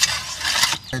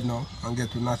process. Right now and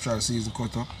get the natural season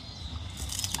cut up.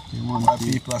 You want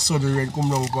And people are suddenly rain come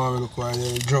down and look and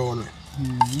they drown.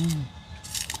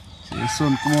 See the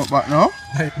sun come up back now?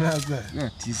 Like that.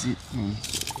 That is it. And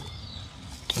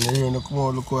the rain come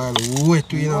out look while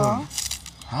wet you know.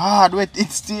 Hard wet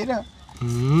instead.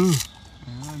 Mm-hmm.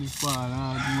 The fall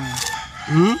hard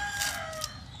man.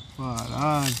 Fall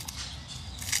hard.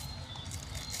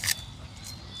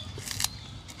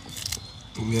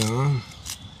 Yeah.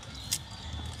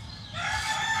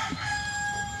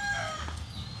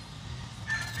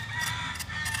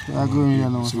 I go in here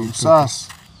now with some sauce.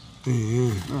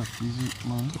 Yeah. That is it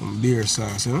man. Some beer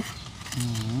sauce, huh?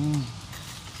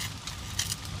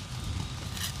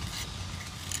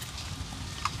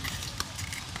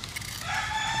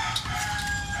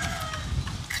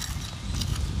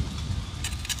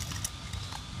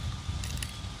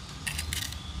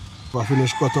 We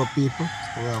finish cut up people.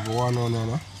 We have one on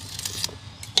now.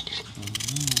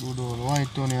 Do the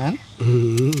white onion.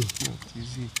 Mm-hmm. That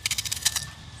is it.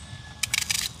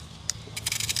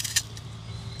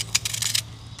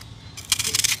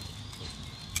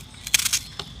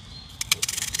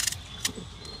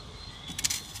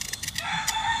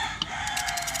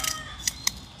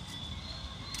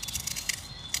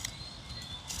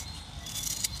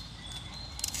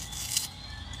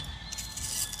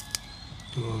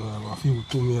 A few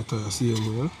tomatoes here,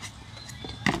 you know.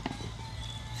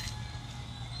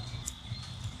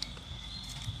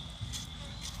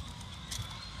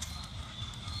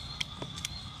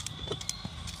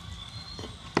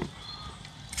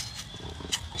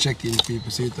 Check in people,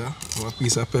 see that? A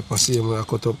piece of pepper same I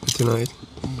cut up tonight.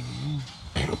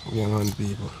 Yeah, man,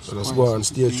 people. So let's go and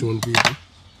stay tuned, people.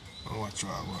 And watch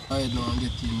what I want. I know I'm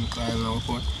getting the car now,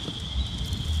 pot.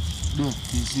 That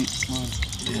is it man.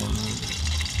 Yeah, man.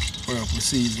 Put up the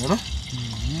seeds, you know?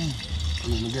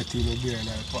 And then get in the beer in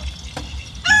that pot.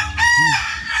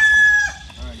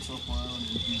 Alright, so far around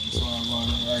the people, so I'm going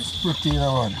to rice protein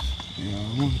one. Yeah,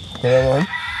 man.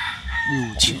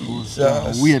 Beautiful.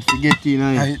 Jesus. Weird to get in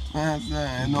here. Right,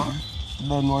 man, no.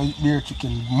 Don't know beer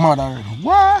chicken mad already.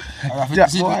 What?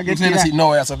 Just see, I get to see now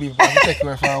where some people have to take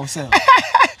away for ourselves.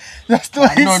 Just do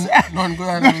it. None good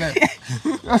on the left.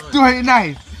 Just do it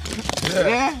nice.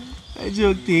 Yeah? That's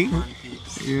your thing.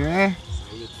 Yeah?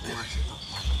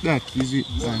 That is it,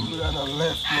 man. Good on the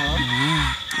left,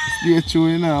 man. Stay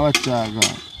tuned now, watch out,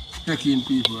 man. Check in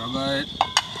people, alright?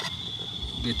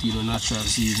 Get in the natural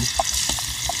season.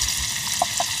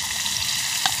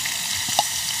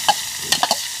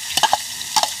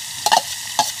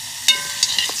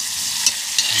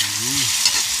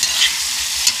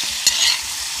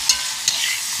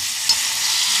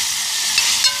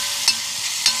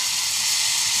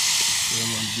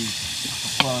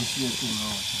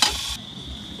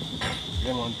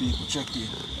 Yeah, man, people check in.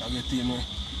 I get in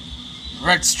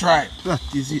Red stripe. That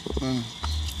is it, man.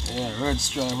 Yeah, red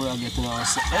stripe we are getting our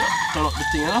turn up the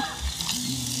thing, you know?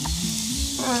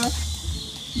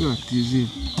 That is it.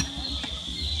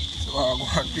 So I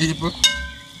want people.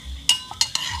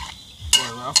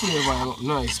 Well, I flavor look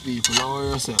nice, people. Now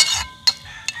what you say?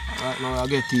 Right now I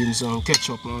get in some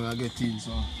ketchup, now I get in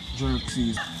some jerk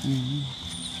season.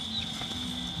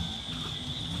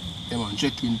 Yeah man,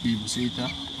 check in people, see it? I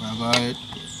go ahead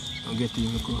and get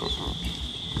in the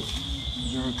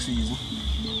jerk season.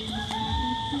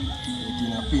 Get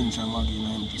in a pinch and Maggi in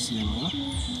him to see him, you know?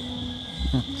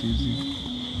 That is it.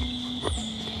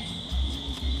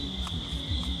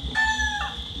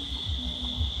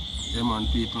 Yeah man,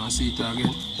 people, and see it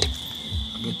again.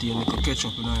 I get in the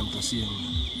ketchup in him to see him.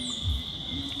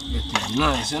 Get it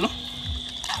nice, you know?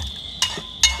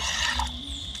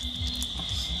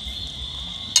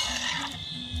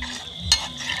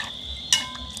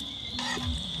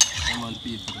 Come on,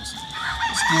 people, just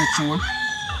stay tuned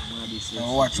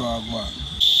and watch what I go on.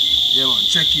 Yeah man,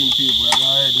 check in people, I go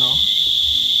ahead now.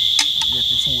 Get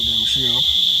the food them share up.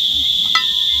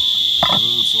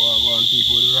 So I go on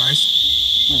people with the rice.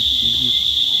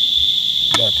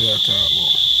 That we are talking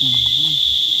about.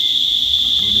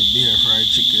 With the beer fried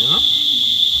chicken, you know?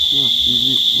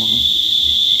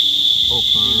 Up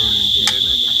and running.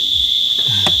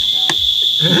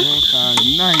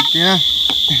 Night, yeah.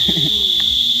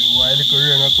 While the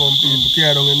rain come, people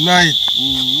carry down in night.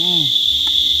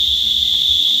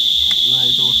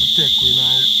 Night out to take with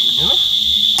night, you know?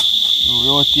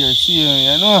 We're out here seeing,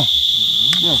 you know?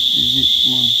 That is it,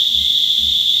 man.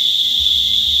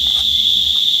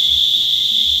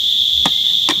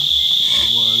 I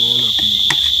want to end up here.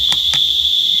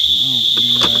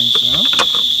 Nice, huh?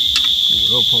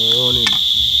 Food up and running.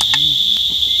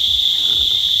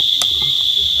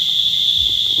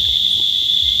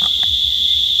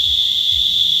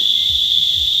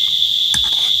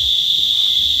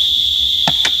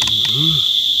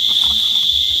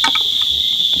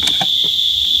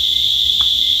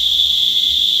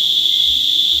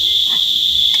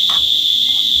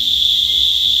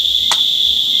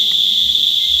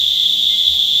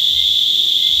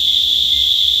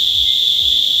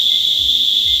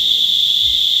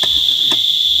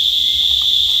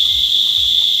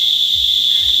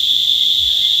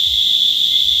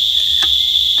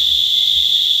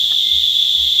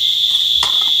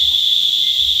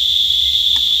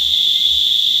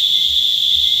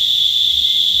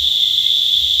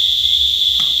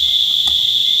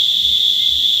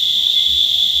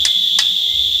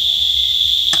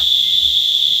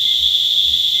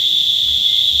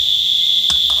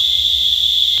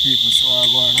 People, so I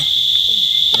go on.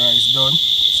 Rice done.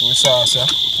 So we sauce, yeah?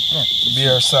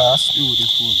 Beer sauce.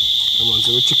 Beautiful. Come on,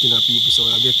 so we chicken at people, so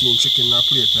I get in chicken in a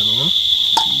plate, you know?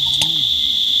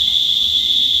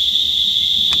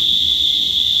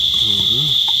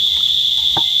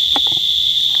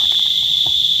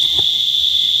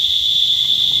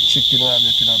 Chicken I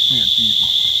get in a plate, people.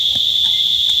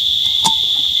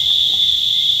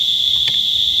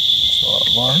 So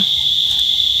I go on.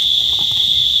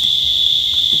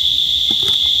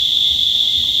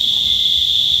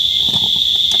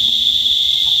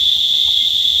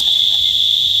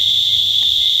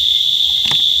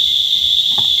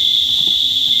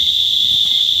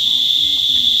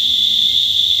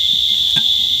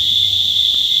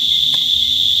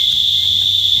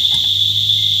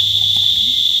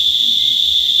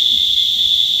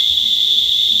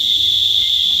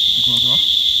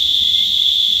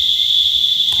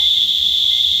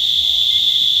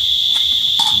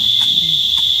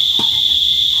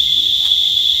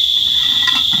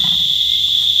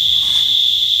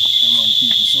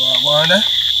 So I go on there.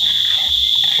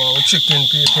 For our chicken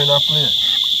people in a plate.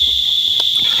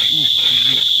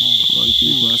 One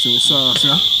people, so sauce,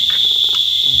 yeah?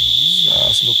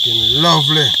 Sauce looking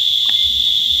lovely.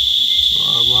 So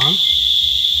I go on.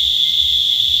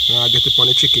 So I get it on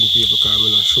the chicken people because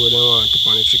I'm not sure they want it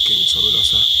on the chicken. So we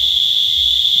just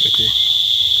get it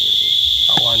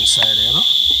on one side, you know?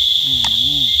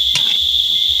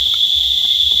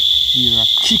 You're a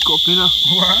kick up, you know?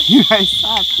 What? You're a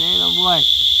start, you know, boy.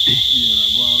 Yeah, I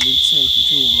go on with itself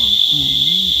too, man.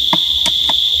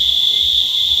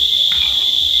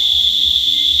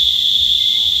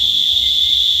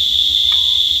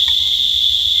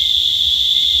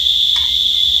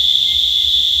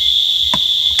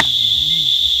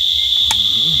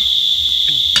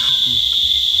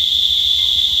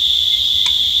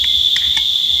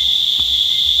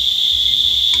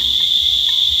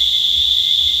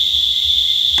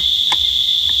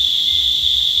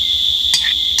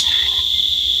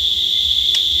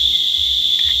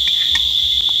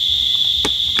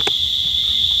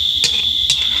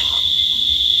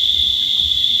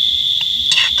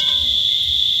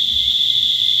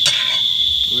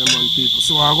 Yeah, man, people.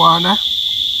 So I go on there.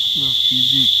 That's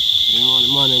easy. Yeah, man, the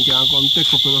man can come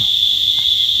take up, you know.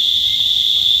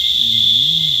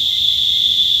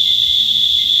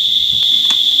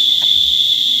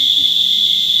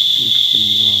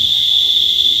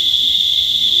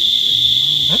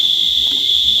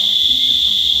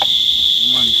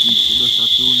 Man, keeps it just a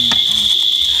tuning.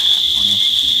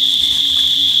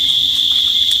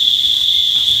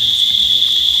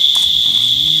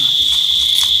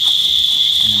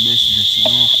 And the best dress, you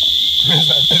know.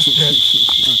 That's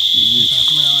easy.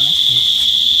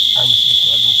 I'm slick.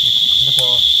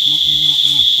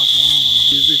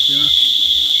 Is it, you know?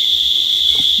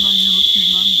 Man, you look good,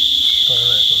 man.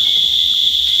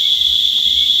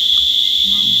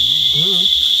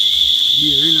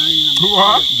 Beer in a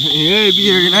What? Hey,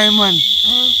 beer, you know, man.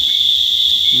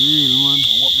 Real, man.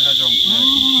 What me not drunk tonight?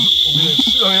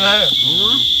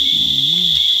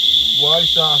 Boy,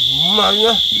 sauce, man,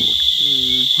 yeah.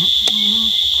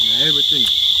 Yeah, everything.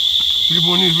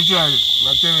 People need to try it.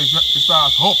 I tell you, the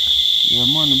sauce hot. Yeah,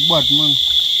 man, bad, man.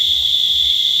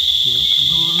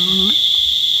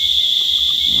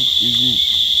 That's easy.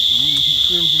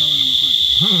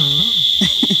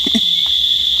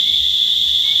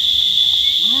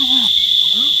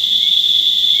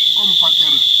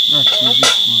 comfortable. That's easy,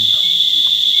 man.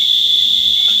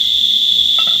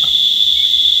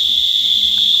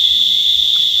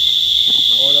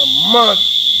 Oh, the man.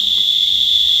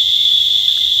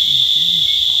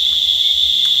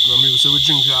 No, people say we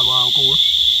drink here, go and cool.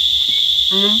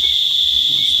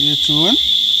 Stay tuned.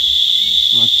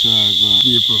 Watch out, God.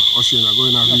 People, Australia,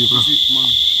 going out people. That's it, man.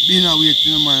 Being a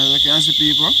waiting, man, like I see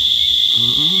people.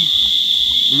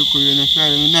 Look at you on a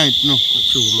Friday night, no?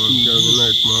 True, man. Friday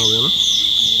night, man, you know.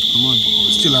 Come on.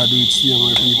 Still I do it same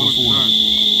way people food.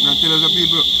 Now tell us the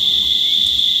people.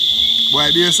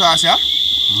 Boy, beer sauce, yeah?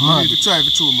 You Mad. need to try it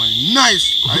for true, man.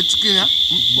 Nice. I chicken, yeah?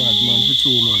 Bad, man, for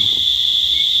true, man.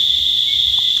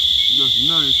 Just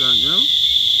nice, and you know?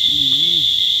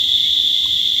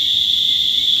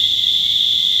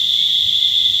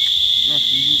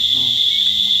 That's easy.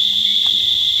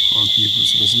 On people,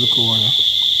 so let's look over there.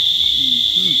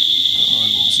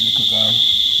 Let's look again.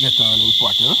 Get on in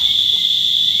pot, you know.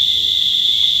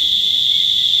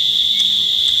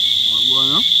 What boy,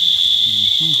 yeah?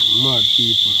 Mad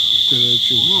people, tell you the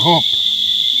truth. Up.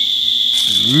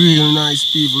 Real nice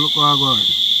people, look how I'm going.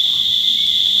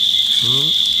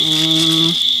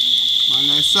 Man,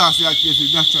 that sauce that tastes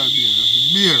is natural beer. That's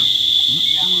beer.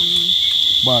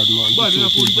 Bad, man. Bad, for you know,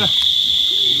 true put people. that.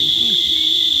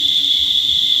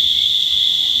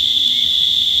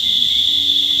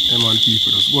 Yeah, man,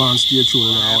 people, just go and stay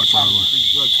tuned and watch all, man.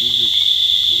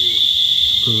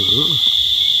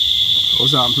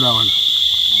 What's happened to that one?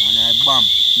 And I bam.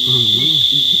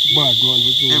 Bad, man,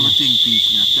 for true. Everything peace,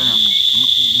 me, I tell you.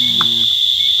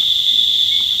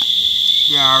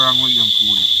 They are wrong with them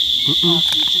food.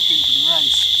 Chicken to the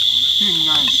rice. Still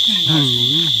nice. Still nice.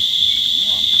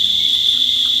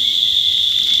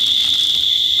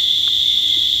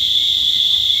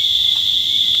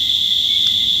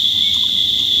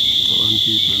 Man,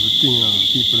 people, everything,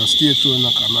 people that stay tuned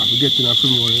and come out, we get in a few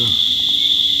more, you know.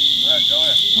 Right, go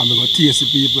ahead. I'm going to taste the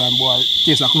people and boy,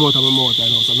 taste that come out of my mouth, I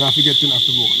know, so I'm going to get in a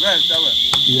few more. Right, go ahead.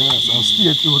 Yes, I'll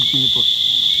stay tuned, people.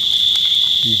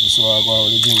 People, so I go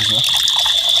on the drinks, yeah.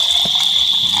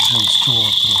 The drinks too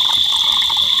up, you know.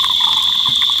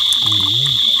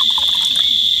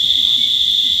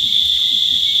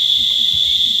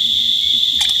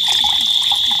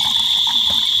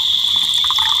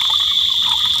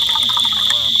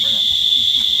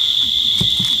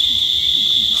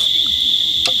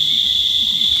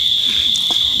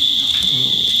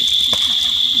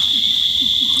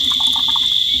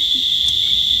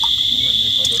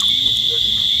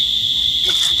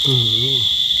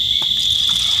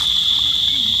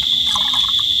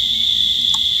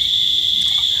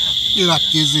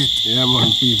 That is it. Yeah,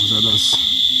 man, people, so just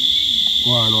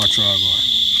go on watch all, man.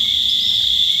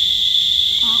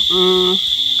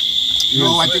 You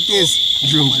know what it is?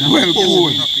 Drinks well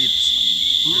cool. No peeps.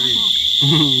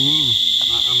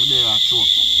 I'm there at show.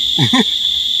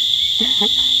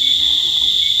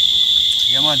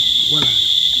 Yeah, man. Well,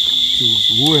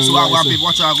 So I want people,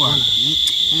 watch out, go on.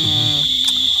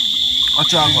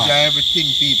 Watch out, go on. well. Everything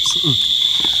peeps.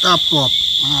 Tap up.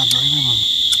 Man.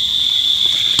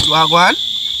 So I go on.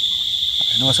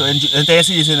 You know, so entire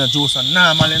see this in a juice and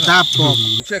normal, you know. Tap up.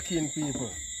 Check in,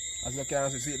 people. As you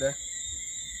can see there.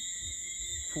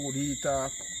 Food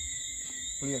heater,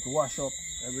 plate wash up,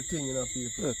 everything, you know,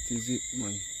 people. That is it,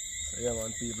 man. So, yeah,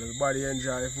 man, people. Everybody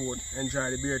enjoy the food,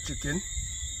 enjoy the beer chicken.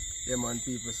 Yeah, man,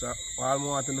 people. So, all I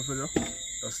want to do for you,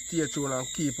 Just stay tuned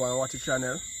and keep on watch the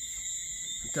channel.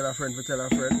 Tell a friend to tell a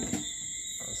friend.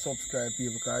 And subscribe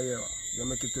people because yeah, you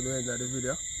make it to the end of the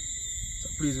video. So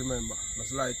please remember,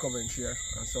 just like, comment, share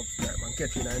and subscribe and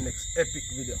catch you in the next epic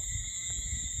video.